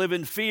 I'm going to live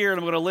in fear and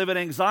I'm going to live in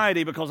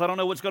anxiety because I don't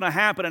know what's going to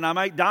happen and I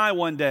might die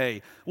one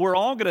day. We're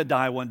all going to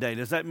die one day.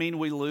 Does that mean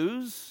we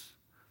lose?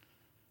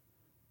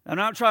 I'm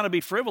not trying to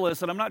be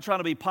frivolous and I'm not trying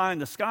to be pie in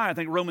the sky. I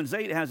think Romans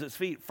 8 has its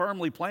feet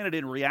firmly planted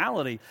in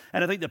reality.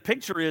 And I think the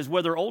picture is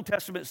whether Old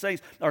Testament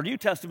saints or New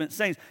Testament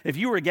saints, if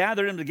you were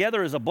gathered them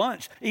together as a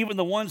bunch, even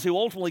the ones who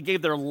ultimately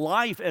gave their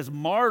life as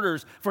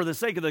martyrs for the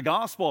sake of the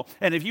gospel,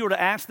 and if you were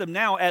to ask them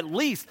now, at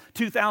least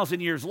 2,000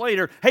 years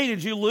later, hey,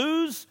 did you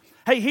lose?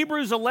 Hey,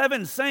 Hebrews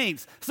 11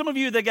 saints, some of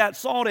you that got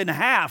sawed in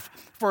half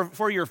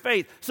for your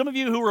faith, some of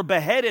you who were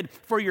beheaded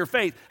for your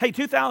faith. Hey,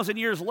 2,000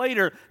 years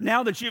later,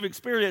 now that you've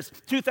experienced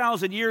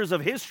 2,000 years of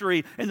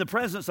history in the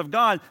presence of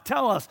God,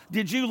 tell us,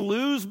 did you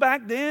lose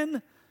back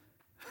then?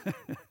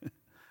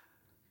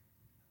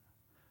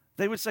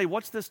 They would say,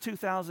 what's this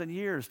 2,000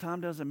 years?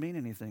 Time doesn't mean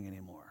anything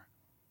anymore.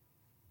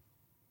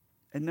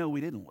 And no,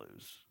 we didn't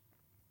lose.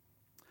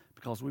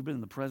 Because we've been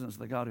in the presence of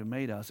the God who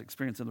made us,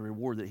 experiencing the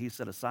reward that he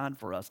set aside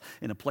for us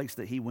in a place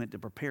that he went to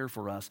prepare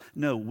for us.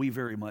 No, we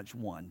very much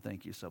won.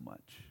 Thank you so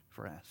much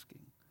for asking.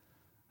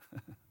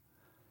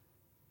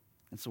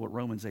 And so what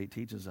Romans 8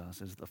 teaches us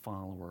is the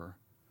follower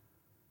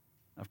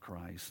of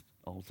Christ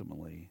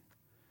ultimately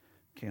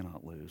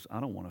cannot lose. I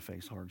don't want to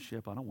face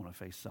hardship. I don't want to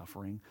face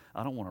suffering.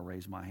 I don't want to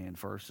raise my hand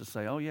first to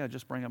say, oh yeah,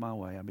 just bring it my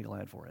way. I'd be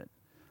glad for it.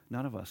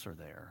 None of us are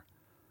there.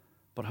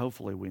 But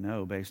hopefully we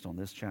know, based on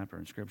this chapter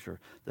in Scripture,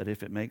 that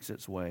if it makes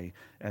its way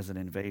as an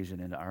invasion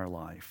into our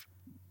life,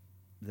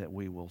 that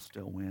we will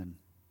still win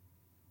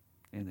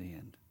in the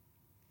end.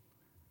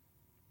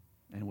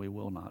 And we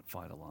will not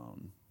fight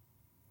alone.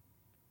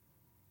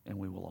 And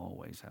we will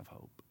always have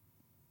hope.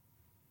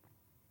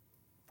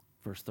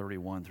 Verse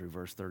 31 through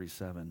verse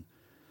 37,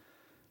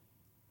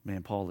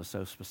 man, Paul is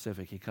so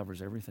specific. He covers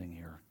everything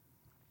here.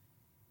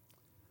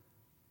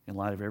 In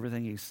light of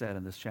everything he said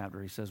in this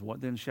chapter, he says,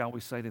 what then shall we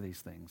say to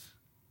these things?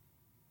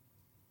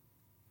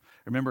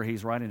 Remember,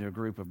 he's writing to a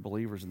group of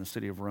believers in the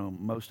city of Rome,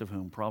 most of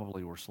whom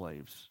probably were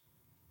slaves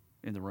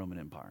in the Roman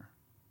Empire,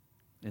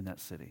 in that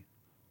city.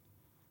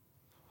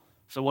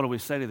 So what do we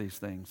say to these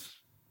things?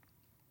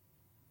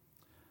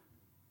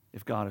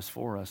 If God is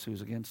for us,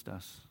 who's against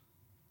us?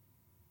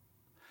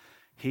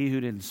 He who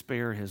didn't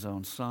spare his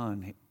own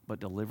son, but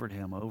delivered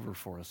him over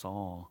for us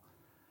all,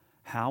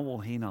 how will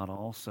he not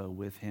also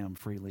with him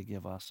freely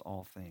give us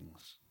all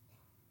things?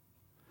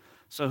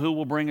 So who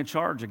will bring a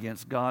charge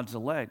against God's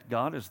elect?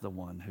 God is the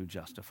one who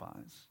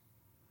justifies.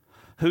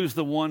 Who's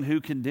the one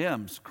who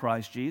condemns?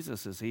 Christ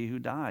Jesus is he who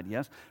died.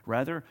 Yes,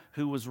 rather,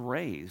 who was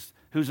raised,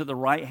 who's at the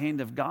right hand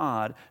of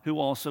God, who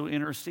also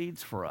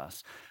intercedes for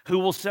us. Who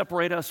will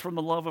separate us from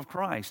the love of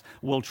Christ?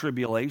 Will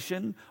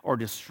tribulation or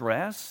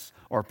distress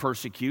or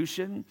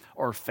persecution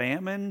or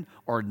famine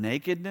or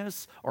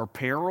nakedness or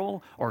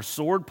peril or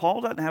sword?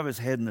 Paul doesn't have his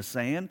head in the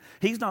sand.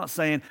 He's not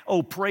saying,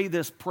 oh, pray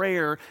this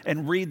prayer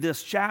and read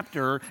this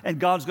chapter and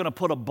God's going to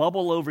put a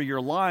bubble over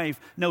your life.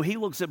 No, he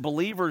looks at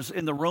believers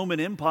in the Roman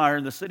Empire,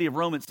 in the city of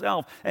Rome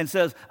itself, and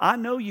says, I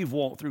know you've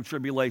walked through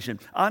tribulation.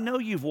 I know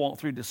you've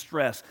walked through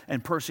distress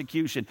and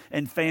persecution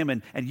and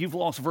famine, and you've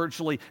lost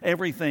virtually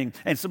everything.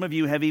 And some of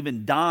you have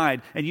even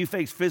died, and you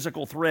face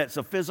physical threats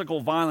of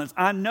physical violence.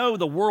 I know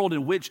the world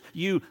in which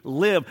you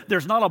live.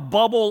 There's not a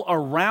bubble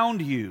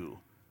around you.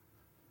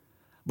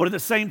 But at the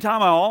same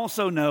time, I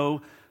also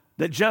know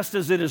That just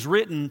as it is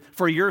written,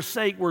 for your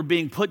sake we're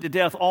being put to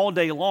death all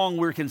day long,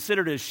 we're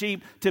considered as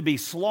sheep to be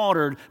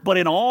slaughtered, but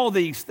in all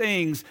these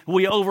things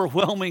we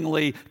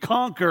overwhelmingly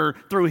conquer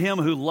through him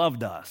who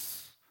loved us.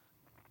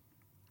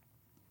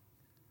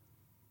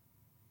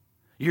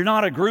 You're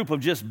not a group of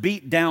just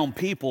beat down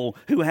people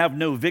who have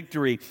no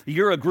victory.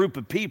 You're a group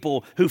of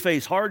people who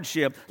face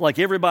hardship like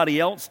everybody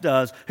else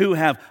does, who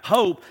have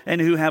hope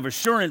and who have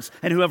assurance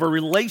and who have a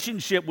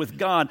relationship with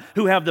God,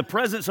 who have the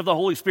presence of the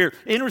Holy Spirit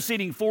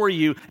interceding for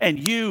you,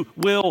 and you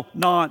will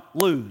not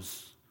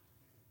lose,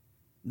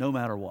 no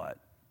matter what.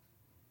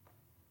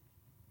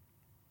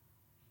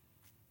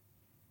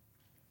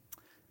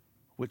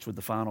 Which with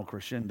the final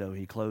crescendo,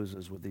 he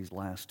closes with these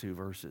last two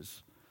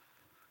verses.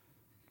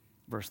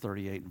 Verse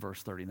 38 and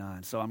verse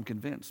 39. So I'm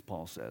convinced,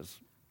 Paul says,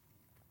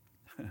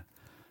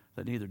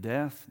 that neither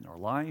death, nor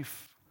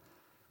life,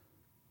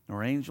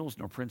 nor angels,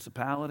 nor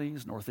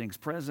principalities, nor things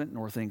present,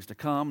 nor things to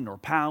come, nor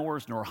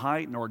powers, nor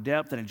height, nor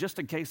depth, and just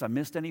in case I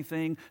missed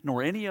anything,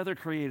 nor any other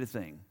created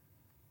thing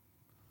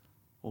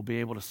will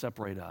be able to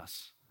separate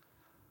us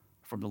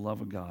from the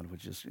love of God,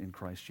 which is in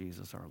Christ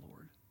Jesus our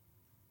Lord.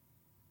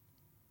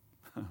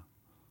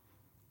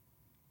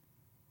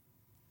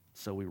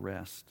 So we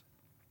rest.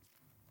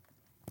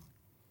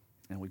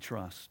 And we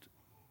trust,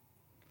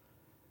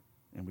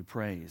 and we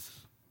praise,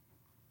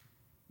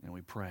 and we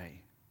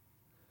pray,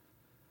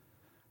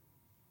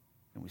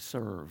 and we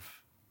serve,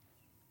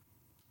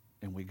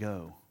 and we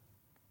go,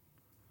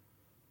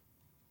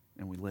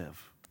 and we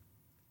live.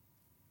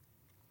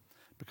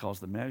 Because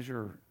the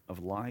measure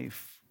of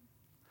life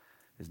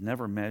is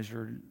never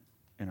measured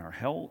in our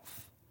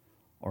health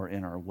or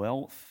in our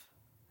wealth.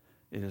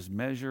 It is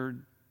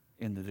measured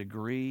in the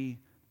degree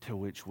to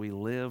which we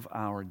live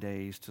our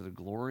days to the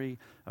glory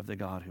of the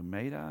God who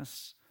made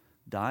us,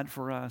 died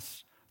for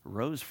us,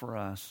 rose for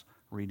us,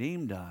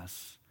 redeemed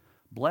us,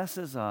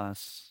 blesses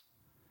us,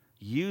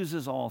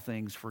 uses all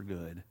things for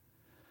good,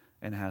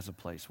 and has a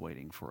place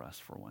waiting for us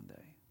for one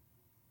day.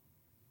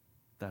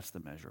 That's the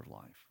measure of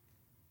life.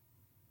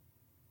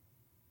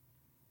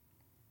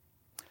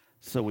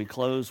 So we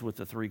close with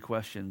the three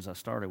questions I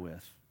started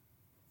with.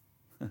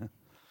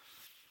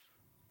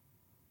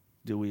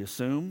 Do we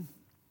assume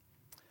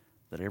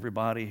that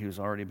everybody who's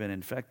already been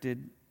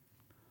infected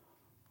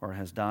or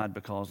has died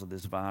because of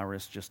this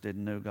virus just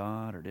didn't know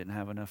God or didn't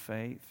have enough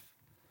faith?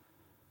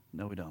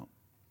 No, we don't.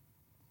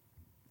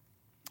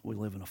 We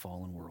live in a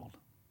fallen world.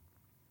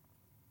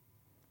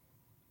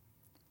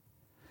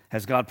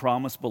 Has God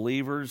promised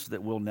believers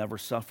that we'll never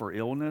suffer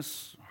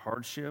illness,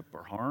 hardship,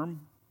 or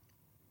harm?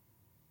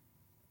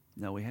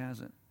 No, he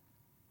hasn't.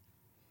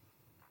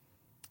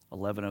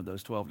 11 of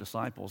those 12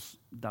 disciples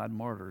died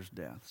martyrs'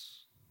 deaths.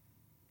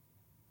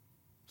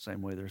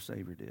 Same way their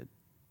Savior did.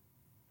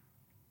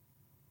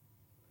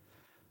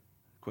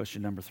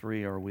 Question number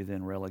 3, are we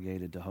then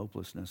relegated to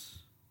hopelessness?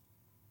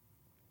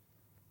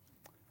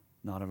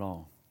 Not at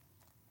all.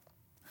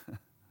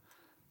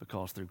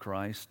 Because through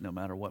Christ, no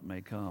matter what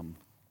may come,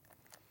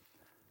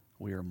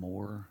 we are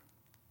more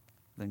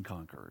than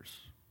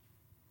conquerors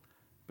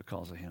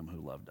because of him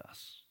who loved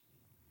us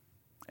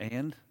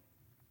and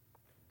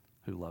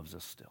who loves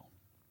us still.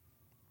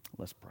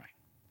 Let's pray.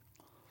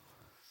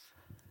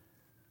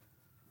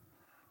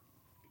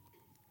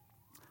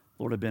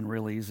 Lord, it'd been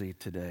real easy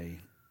today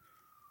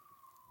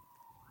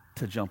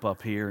to jump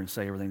up here and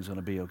say everything's going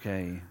to be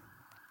okay.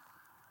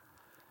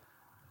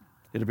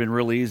 It'd have been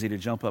real easy to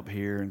jump up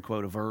here and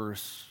quote a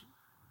verse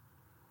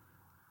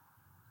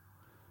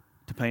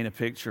to paint a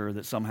picture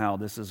that somehow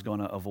this is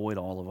going to avoid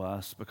all of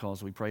us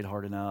because we prayed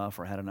hard enough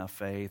or had enough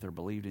faith or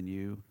believed in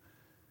you.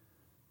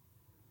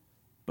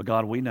 But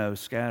God, we know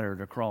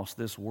scattered across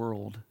this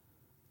world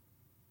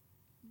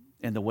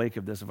in the wake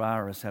of this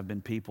virus have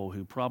been people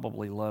who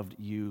probably loved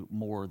you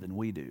more than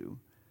we do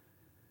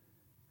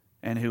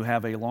and who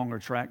have a longer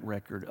track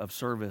record of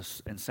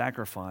service and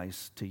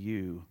sacrifice to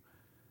you,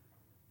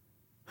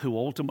 who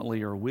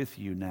ultimately are with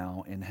you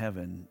now in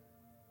heaven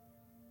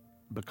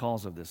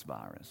because of this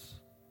virus.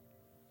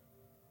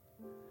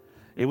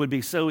 It would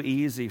be so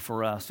easy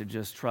for us to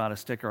just try to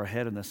stick our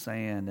head in the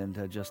sand and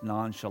to just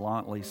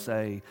nonchalantly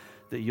say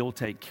that you'll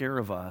take care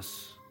of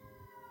us.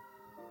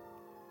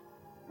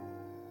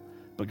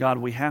 But God,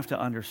 we have to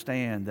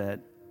understand that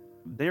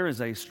there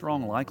is a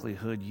strong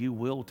likelihood you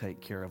will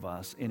take care of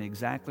us in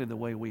exactly the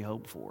way we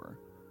hope for.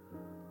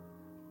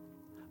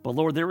 But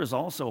Lord, there is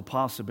also a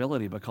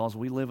possibility, because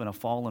we live in a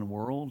fallen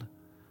world,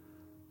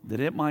 that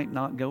it might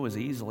not go as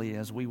easily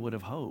as we would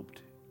have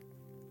hoped.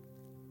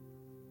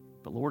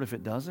 But Lord, if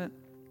it doesn't,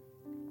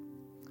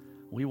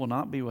 we will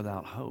not be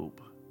without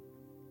hope.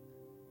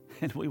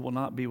 And we will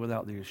not be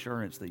without the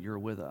assurance that you're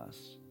with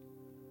us.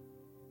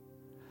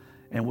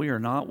 And we are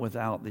not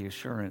without the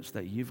assurance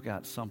that you've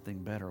got something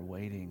better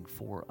waiting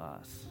for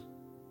us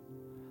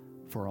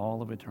for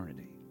all of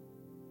eternity.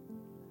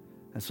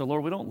 And so,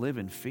 Lord, we don't live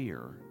in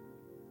fear.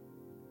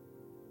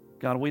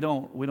 God, we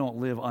don't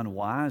live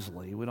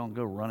unwisely. We don't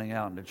go running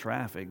out into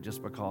traffic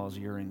just because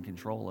you're in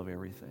control of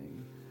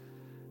everything.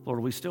 Lord,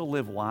 we still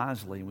live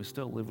wisely, and we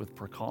still live with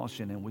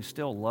precaution, and we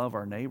still love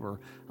our neighbor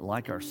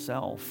like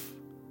ourselves.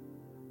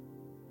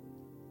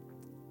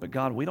 But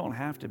God, we don't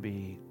have to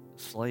be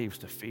slaves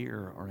to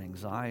fear or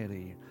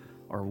anxiety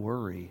or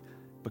worry,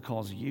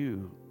 because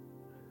you've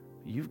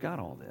got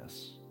all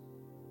this.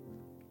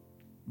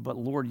 But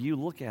Lord, you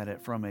look at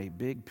it from a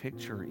big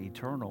picture,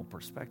 eternal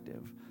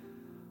perspective,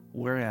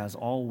 whereas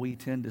all we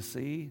tend to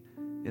see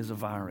is a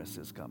virus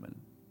is coming.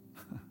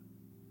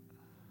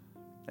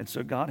 And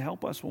so God,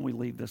 help us when we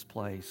leave this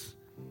place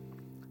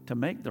to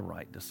make the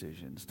right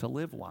decisions, to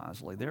live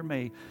wisely. There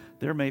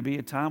may be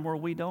a time where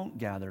we don't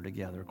gather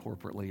together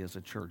corporately as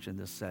a church in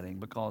this setting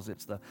because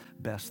it's the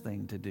best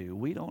thing to do.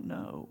 We don't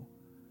know.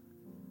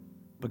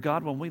 But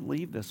God, when we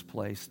leave this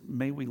place,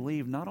 may we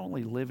leave not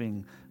only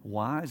living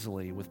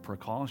wisely with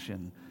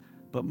precaution,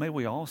 but may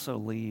we also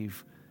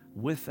leave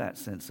with that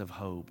sense of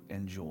hope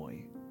and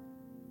joy.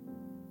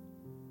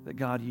 That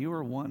God, you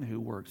are one who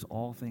works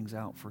all things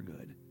out for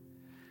good,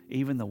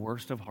 even the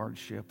worst of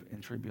hardship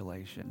and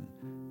tribulation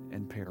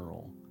and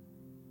peril.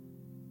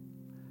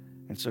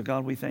 And so,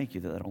 God, we thank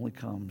you that that only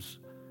comes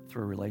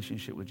through a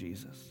relationship with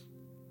Jesus.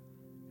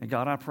 And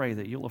God, I pray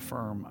that you'll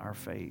affirm our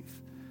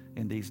faith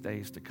in these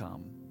days to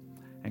come.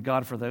 And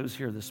God, for those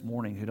here this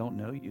morning who don't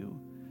know you,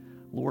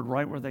 Lord,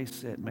 right where they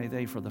sit, may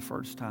they for the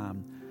first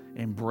time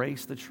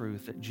embrace the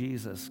truth that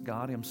Jesus,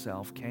 God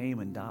himself, came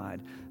and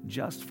died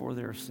just for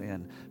their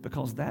sin,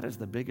 because that is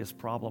the biggest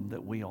problem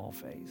that we all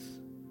face.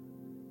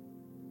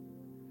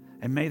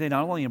 And may they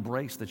not only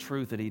embrace the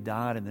truth that he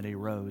died and that he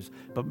rose,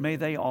 but may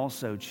they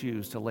also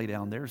choose to lay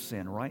down their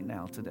sin right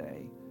now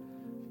today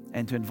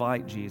and to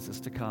invite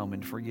Jesus to come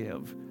and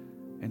forgive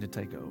and to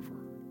take over.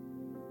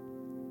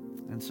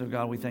 And so,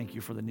 God, we thank you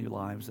for the new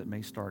lives that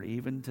may start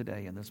even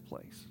today in this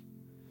place.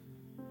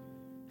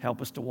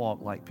 Help us to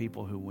walk like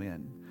people who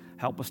win.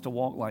 Help us to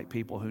walk like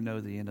people who know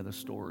the end of the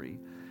story.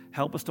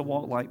 Help us to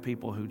walk like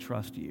people who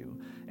trust you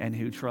and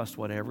who trust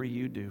whatever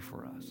you do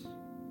for us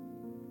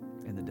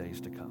in the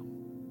days to come.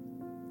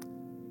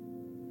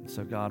 And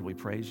so, God, we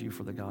praise you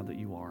for the God that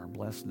you are.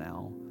 Bless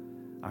now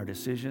our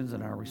decisions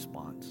and our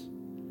response.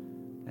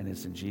 And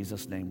it's in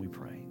Jesus' name we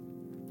pray.